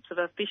absence of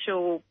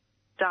official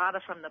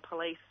data from the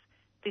police,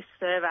 this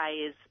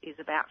survey is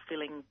about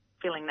filling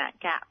that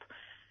gap.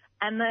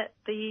 And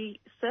the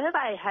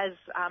survey has,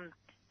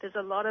 there's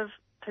a lot of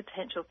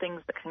potential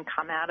things that can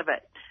come out of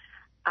it.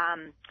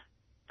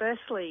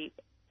 Firstly,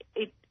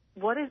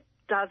 what it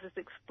does is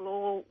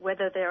explore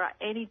whether there are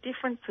any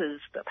differences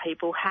that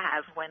people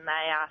have when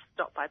they are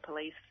stopped by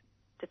police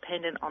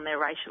dependent on their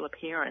racial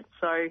appearance.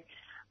 So,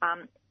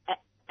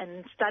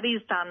 and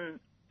studies done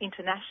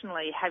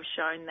internationally have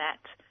shown that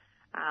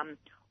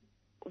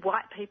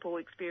white people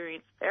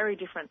experience very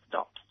different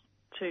stops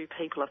to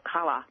people of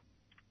colour.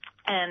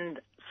 And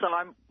so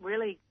I'm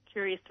really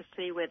curious to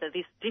see whether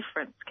this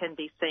difference can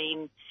be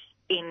seen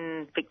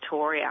in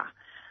Victoria,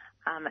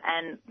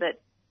 and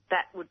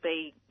that would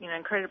be,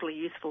 incredibly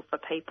useful for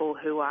people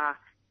who are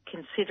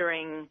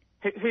considering,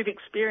 who've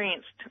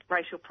experienced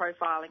racial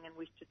profiling and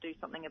wish to do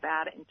something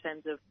about it in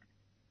terms of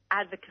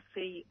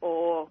advocacy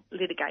or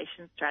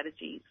litigation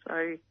strategies.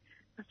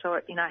 So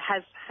it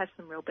has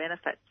some real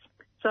benefits.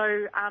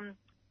 So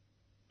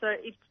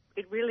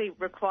it really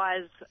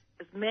requires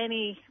as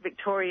many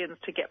Victorians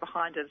to get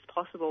behind it as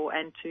possible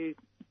and to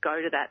go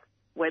to that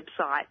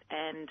website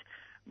and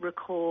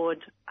record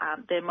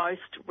their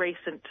most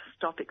recent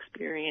stop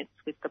experience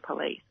with the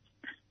police.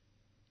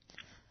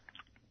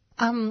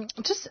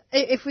 Just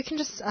if we can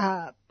just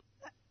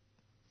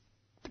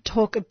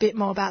talk a bit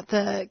more about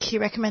the key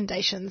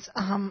recommendations.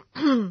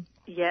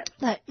 Yep.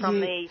 From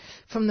the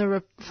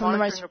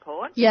most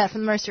report. Yeah,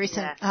 from the most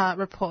recent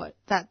report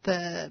that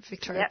the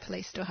Victoria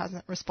Police still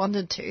hasn't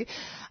responded to.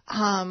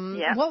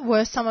 What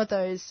were some of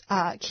those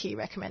key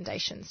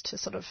recommendations to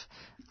sort of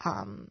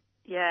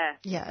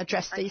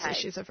address these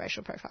issues of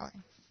racial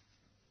profiling?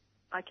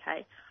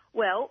 Okay.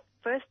 Well,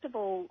 first of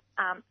all,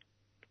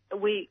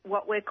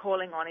 what we're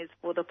calling on is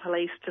for the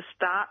police to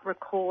start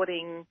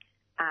recording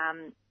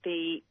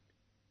the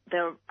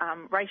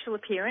racial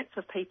appearance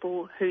of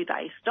people who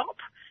they stop.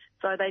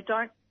 So they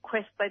don't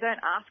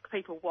ask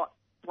people what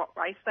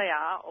race they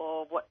are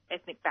or what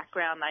ethnic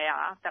background they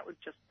are. That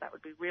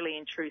would be really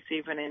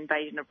intrusive and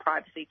invasion of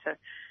privacy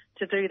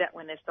to do that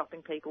when they're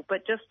stopping people.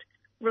 But just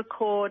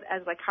record,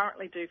 as they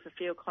currently do for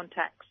field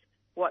contacts,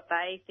 what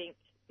they think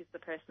is the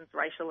person's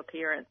racial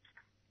appearance,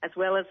 as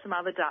well as some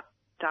other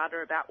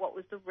data about what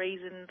was the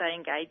reason they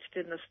engaged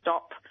in the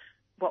stop,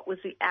 what was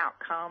the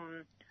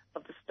outcome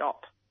of the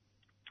stop.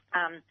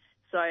 And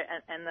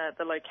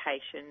the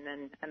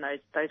location and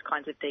those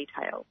kinds of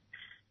details.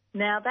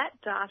 Now, that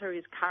data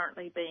is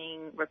currently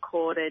being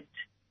recorded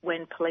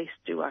when police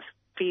do a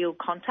field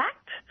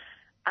contact.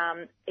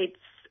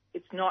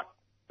 It's not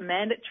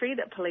mandatory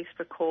that police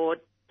record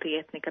the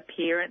ethnic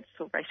appearance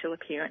or racial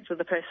appearance of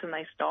the person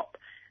they stop.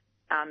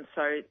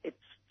 So it's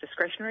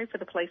discretionary for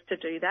the police to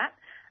do that.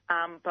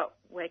 But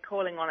we're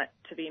calling on it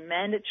to be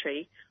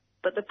mandatory.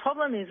 But the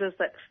problem is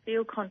that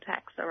field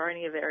contacts are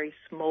only a very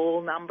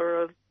small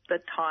number of the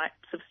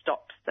types of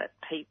stops that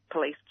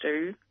police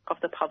do of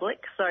the public.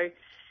 So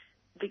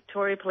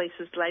Victoria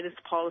Police's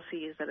latest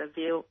policy is that a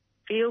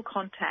field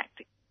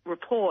contact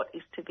report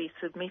is to be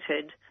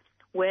submitted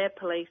where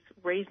police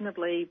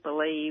reasonably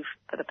believe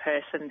that a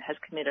person has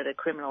committed a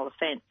criminal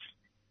offence.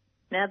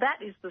 Now,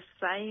 that is the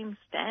same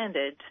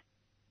standard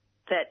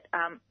that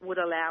would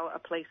allow a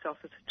police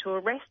officer to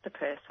arrest a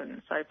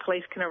person. So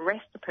police can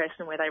arrest a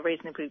person where they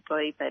reasonably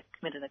believe they've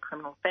committed a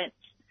criminal offence.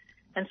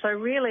 And so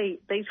really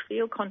these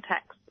field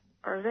contacts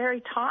are a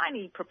very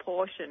tiny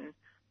proportion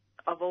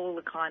of all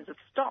the kinds of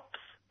stops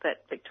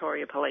that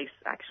Victoria Police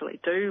actually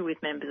do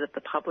with members of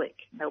the public.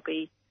 There'll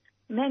be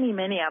many,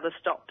 many other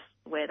stops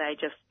where they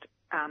just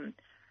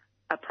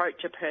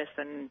approach a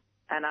person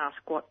and ask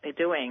what they're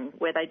doing,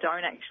 where they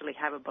don't actually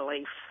have a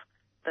belief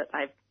that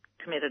they've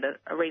committed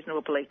a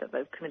reasonable belief that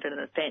they've committed an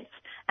offence.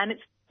 And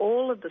it's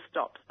all of the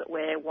stops that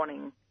we're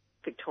wanting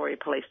Victoria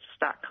Police to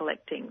start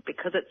collecting,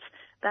 because it's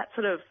that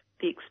sort of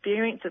the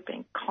experience of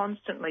being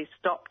constantly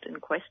stopped and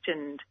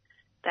questioned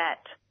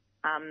that,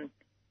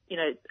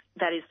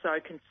 that is so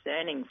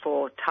concerning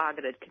for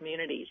targeted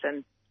communities.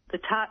 And the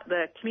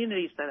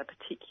communities that are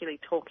particularly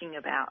talking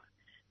about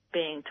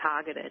being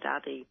targeted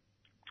are the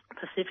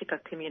Pacifica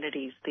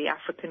communities, the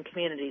African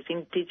communities,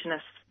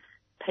 Indigenous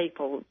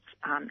peoples,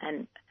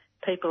 and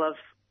people of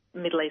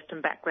Middle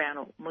Eastern background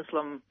or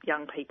Muslim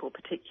young people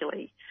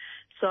particularly.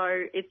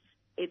 So it's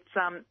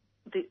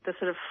the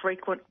sort of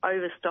frequent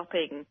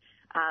overstopping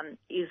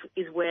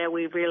is where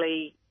we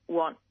really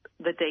want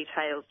the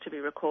details to be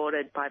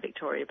recorded by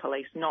Victoria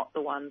Police, not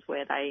the ones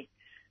where they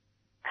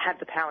have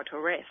the power to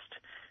arrest.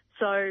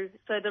 So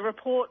the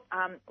report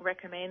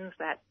recommends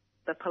that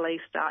the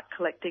police start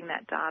collecting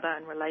that data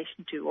in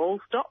relation to all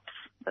stops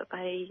that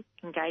they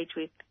engage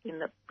with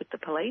with the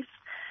police.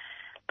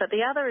 But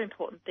the other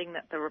important thing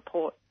that the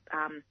report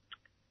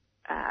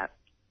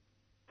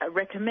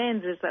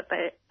recommends is that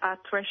a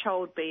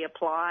threshold be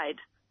applied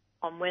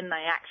on when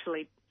they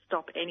actually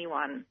stop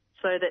anyone,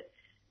 so that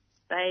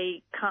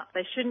they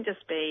shouldn't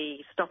just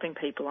be stopping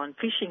people on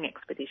fishing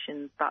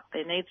expeditions, but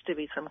there needs to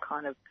be some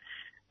kind of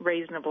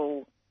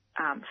reasonable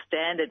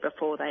standard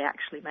before they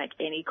actually make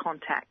any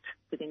contact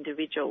with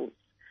individuals.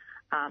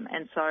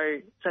 And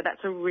so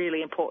that's a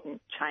really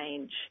important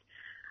change.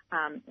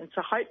 And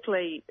so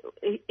hopefully,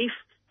 if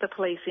the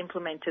police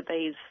implemented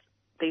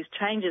these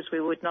changes,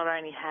 we would not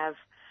only have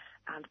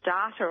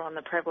data on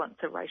the prevalence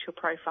of racial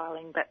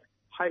profiling, but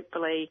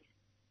hopefully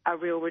a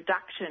real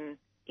reduction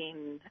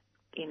in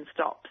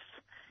stops.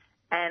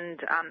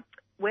 And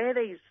where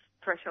these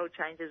threshold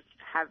changes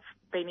have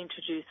been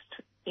introduced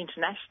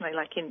internationally,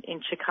 like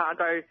in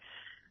Chicago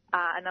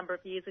a number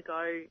of years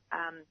ago,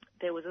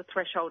 there was a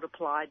threshold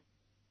applied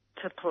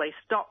to police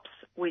stops,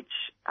 which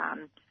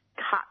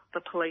cut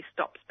the police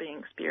stops being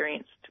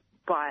experienced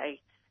by,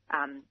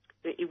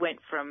 it went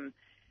from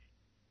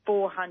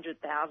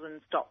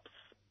 400,000 stops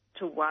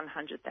to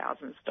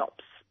 100,000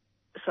 stops.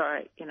 So,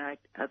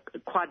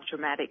 quite a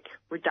dramatic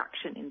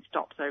reduction in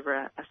stops over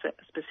a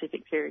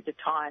specific period of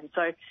time.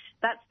 So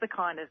that's the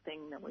kind of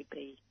thing that we'd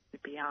be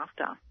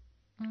after.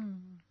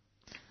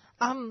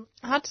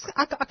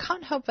 I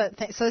can't help but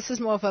think, so this is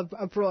more of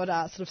a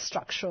broader sort of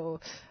structural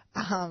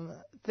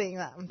thing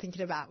that I'm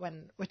thinking about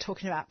when we're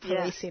talking about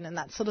policing and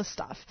that sort of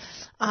stuff.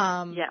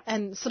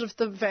 And sort of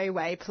the very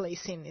way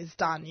policing is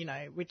done,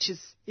 which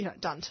is,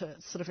 done to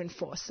sort of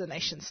enforce the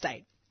nation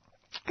state.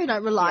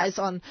 Relies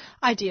on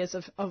ideas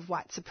of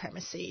white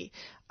supremacy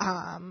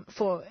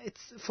for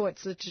its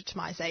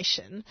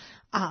legitimization.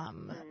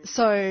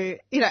 So,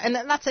 and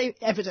that's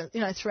evident,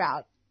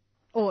 throughout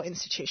all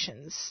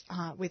institutions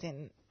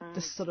within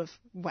the sort of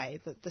way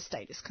that the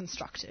state is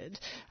constructed.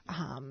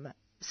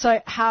 So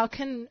how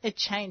can it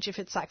change if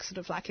it's sort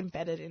of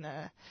embedded in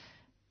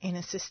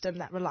a system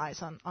that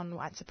relies on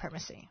white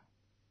supremacy?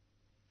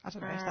 I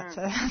don't know if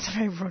that's a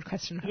very broad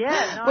question.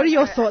 Yeah. What are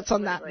your thoughts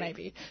on that,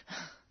 maybe?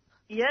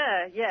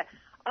 Yeah.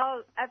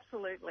 Oh,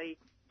 absolutely.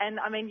 And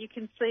I mean, you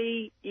can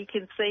see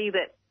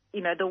that,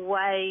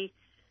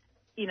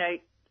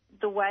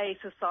 the way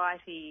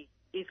society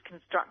is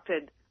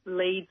constructed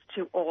leads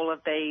to all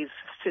of these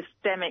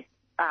systemic,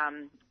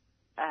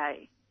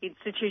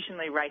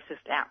 institutionally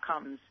racist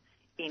outcomes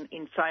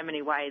in so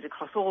many ways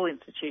across all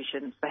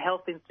institutions, the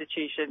health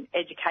institution,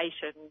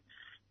 education,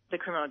 the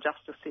criminal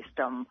justice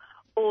system,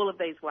 all of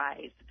these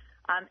ways.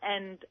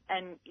 And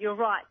you're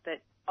right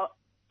that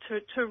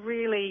to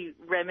really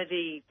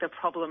remedy the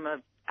problem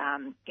of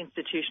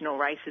institutional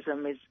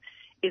racism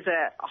is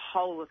a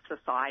whole of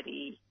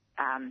society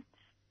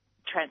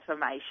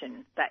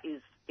transformation that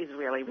is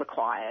really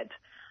required.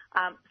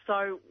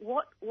 So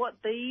what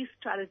these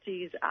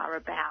strategies are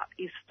about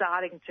is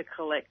starting to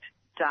collect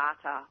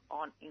data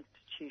on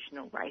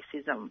institutional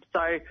racism.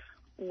 So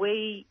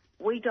we're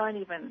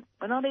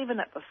not even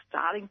at the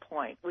starting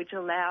point, which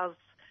allows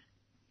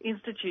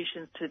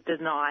institutions to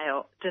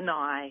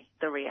deny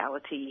the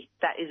reality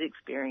that is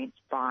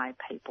experienced by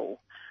people,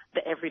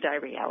 the everyday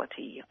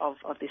reality of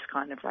this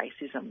kind of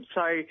racism.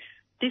 So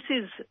this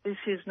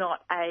is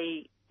not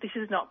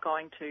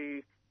going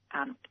to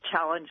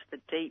challenge the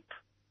deep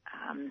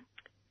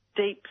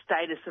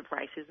status of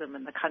racism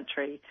in the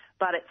country,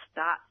 but it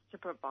starts to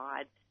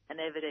provide an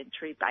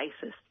evidentiary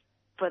basis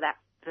for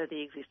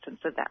the existence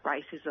of that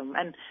racism.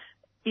 And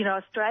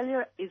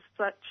Australia is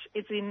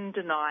in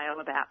denial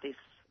about this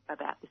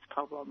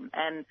problem,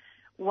 and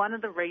one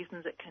of the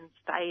reasons it can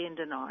stay in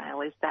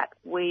denial is that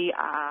we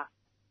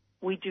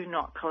do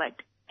not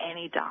collect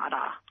any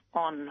data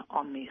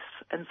on this,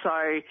 and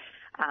so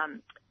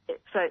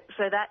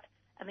that,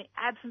 and the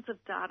absence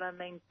of data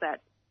means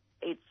that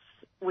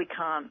we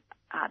can't.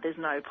 There's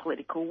no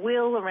political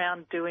will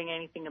around doing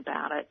anything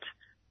about it.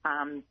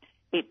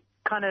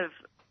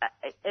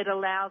 It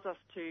allows us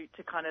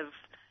to kind of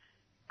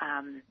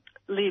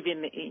live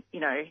in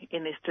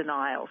this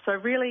denial. So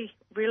really,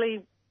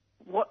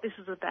 what this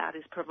is about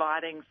is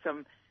providing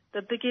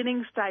the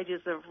beginning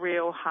stages of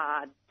real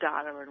hard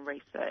data and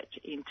research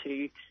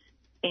into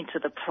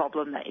the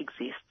problem that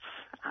exists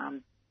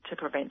to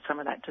prevent some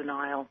of that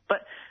denial.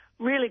 But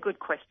really good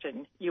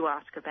question you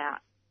ask about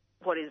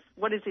what is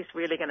this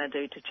really going to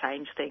do to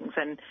change things?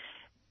 And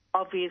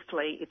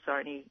obviously it's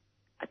only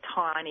a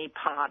tiny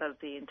part of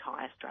the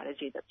entire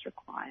strategy that's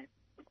required.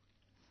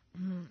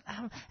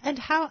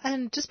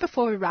 And just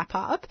before we wrap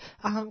up,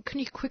 can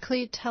you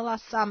quickly tell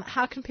us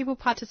how can people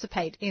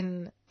participate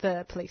in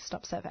the Police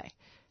Stop survey?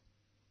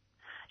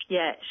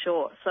 Yeah,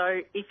 sure.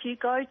 So if you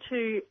go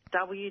to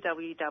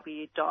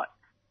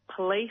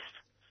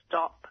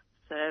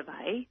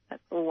www.policestopsurvey,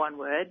 that's all one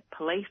word,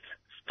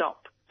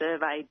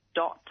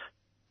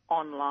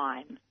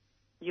 policestopsurvey.online,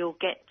 you'll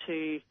get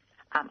to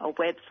a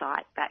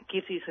website that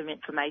gives you some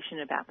information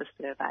about the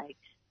survey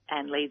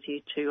and leads you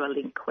to a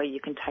link where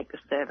you can take the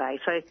survey.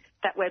 So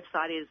that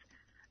website is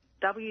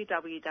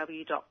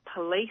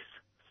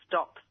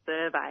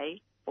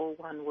www.policestopsurvey, all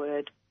one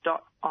word,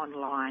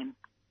 .online.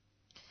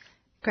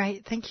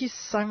 Great. Thank you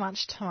so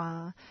much,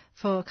 Tamar,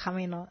 for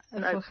coming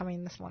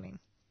this morning.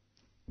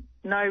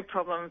 No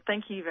problem.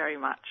 Thank you very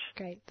much.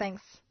 Great.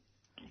 Thanks.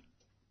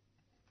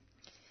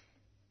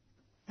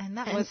 And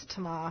that was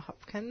Tamar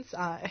Hopkins,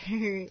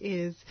 who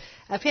is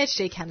a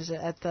PhD candidate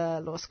at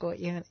the law school at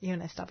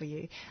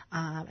UNSW,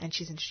 and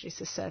she's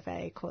introduced a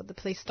survey called the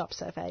Police Stop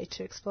Survey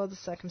to explore the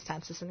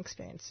circumstances and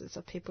experiences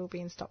of people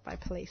being stopped by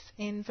police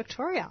in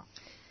Victoria.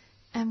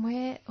 And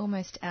we're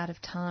almost out of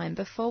time.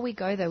 Before we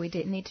go, though, we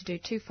did need to do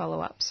 2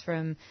 follow-ups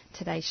from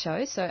today's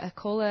show. So a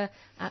caller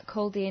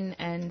called in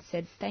and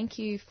said thank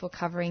you for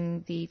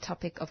covering the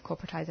topic of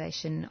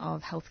corporatisation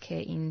of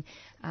healthcare in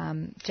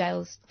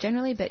jails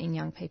generally, but in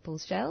young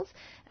people's jails,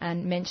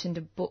 and mentioned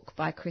a book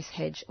by Chris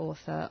Hedge,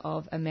 author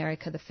of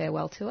America, the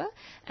Farewell Tour,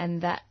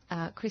 and that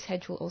Chris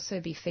Hedge will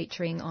also be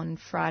featuring on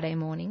Friday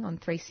morning on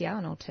 3CR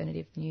on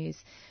Alternative News,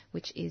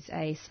 which is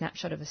a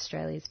snapshot of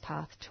Australia's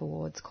path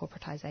towards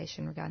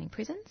corporatisation regarding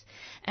prisons.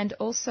 And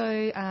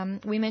also,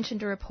 we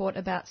mentioned a report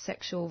about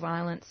sexual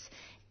violence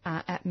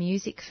at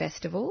music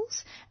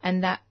festivals,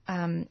 and that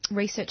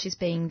research is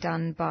being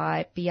done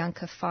by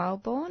Bianca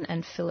Filebourne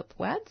and Philip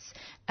Wads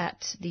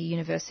at the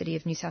University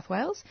of New South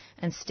Wales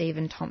and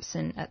Stephen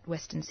Thompson at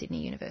Western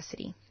Sydney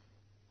University.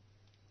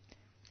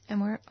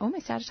 And we're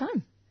almost out of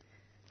time.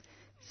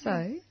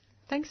 So,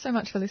 thanks so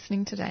much for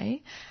listening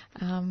today.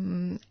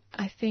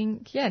 I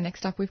think,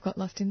 next up we've got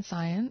Lost in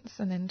Science,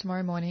 and then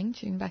tomorrow morning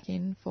tune back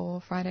in for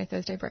Friday,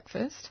 Thursday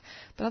breakfast.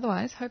 But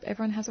otherwise, hope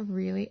everyone has a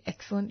really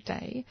excellent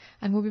day,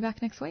 and we'll be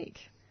back next week.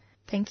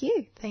 Thank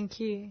you. Thank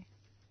you.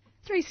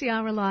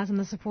 3CR relies on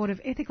the support of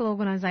ethical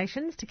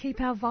organisations to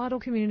keep our vital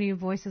community of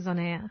voices on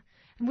air.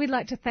 And we'd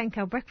like to thank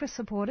our breakfast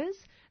supporters,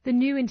 the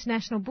new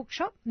international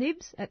bookshop,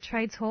 Nibs, at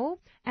Trades Hall,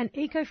 and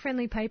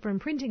eco-friendly paper and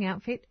printing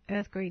outfit,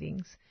 Earth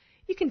Greetings.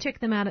 You can check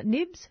them out at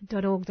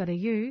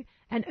nibs.org.au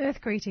and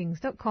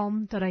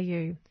earthgreetings.com.au.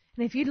 And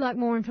if you'd like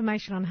more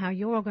information on how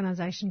your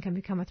organisation can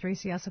become a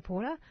 3CR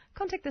supporter,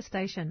 contact the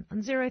station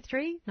on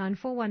 03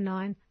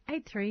 9419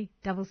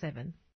 8377.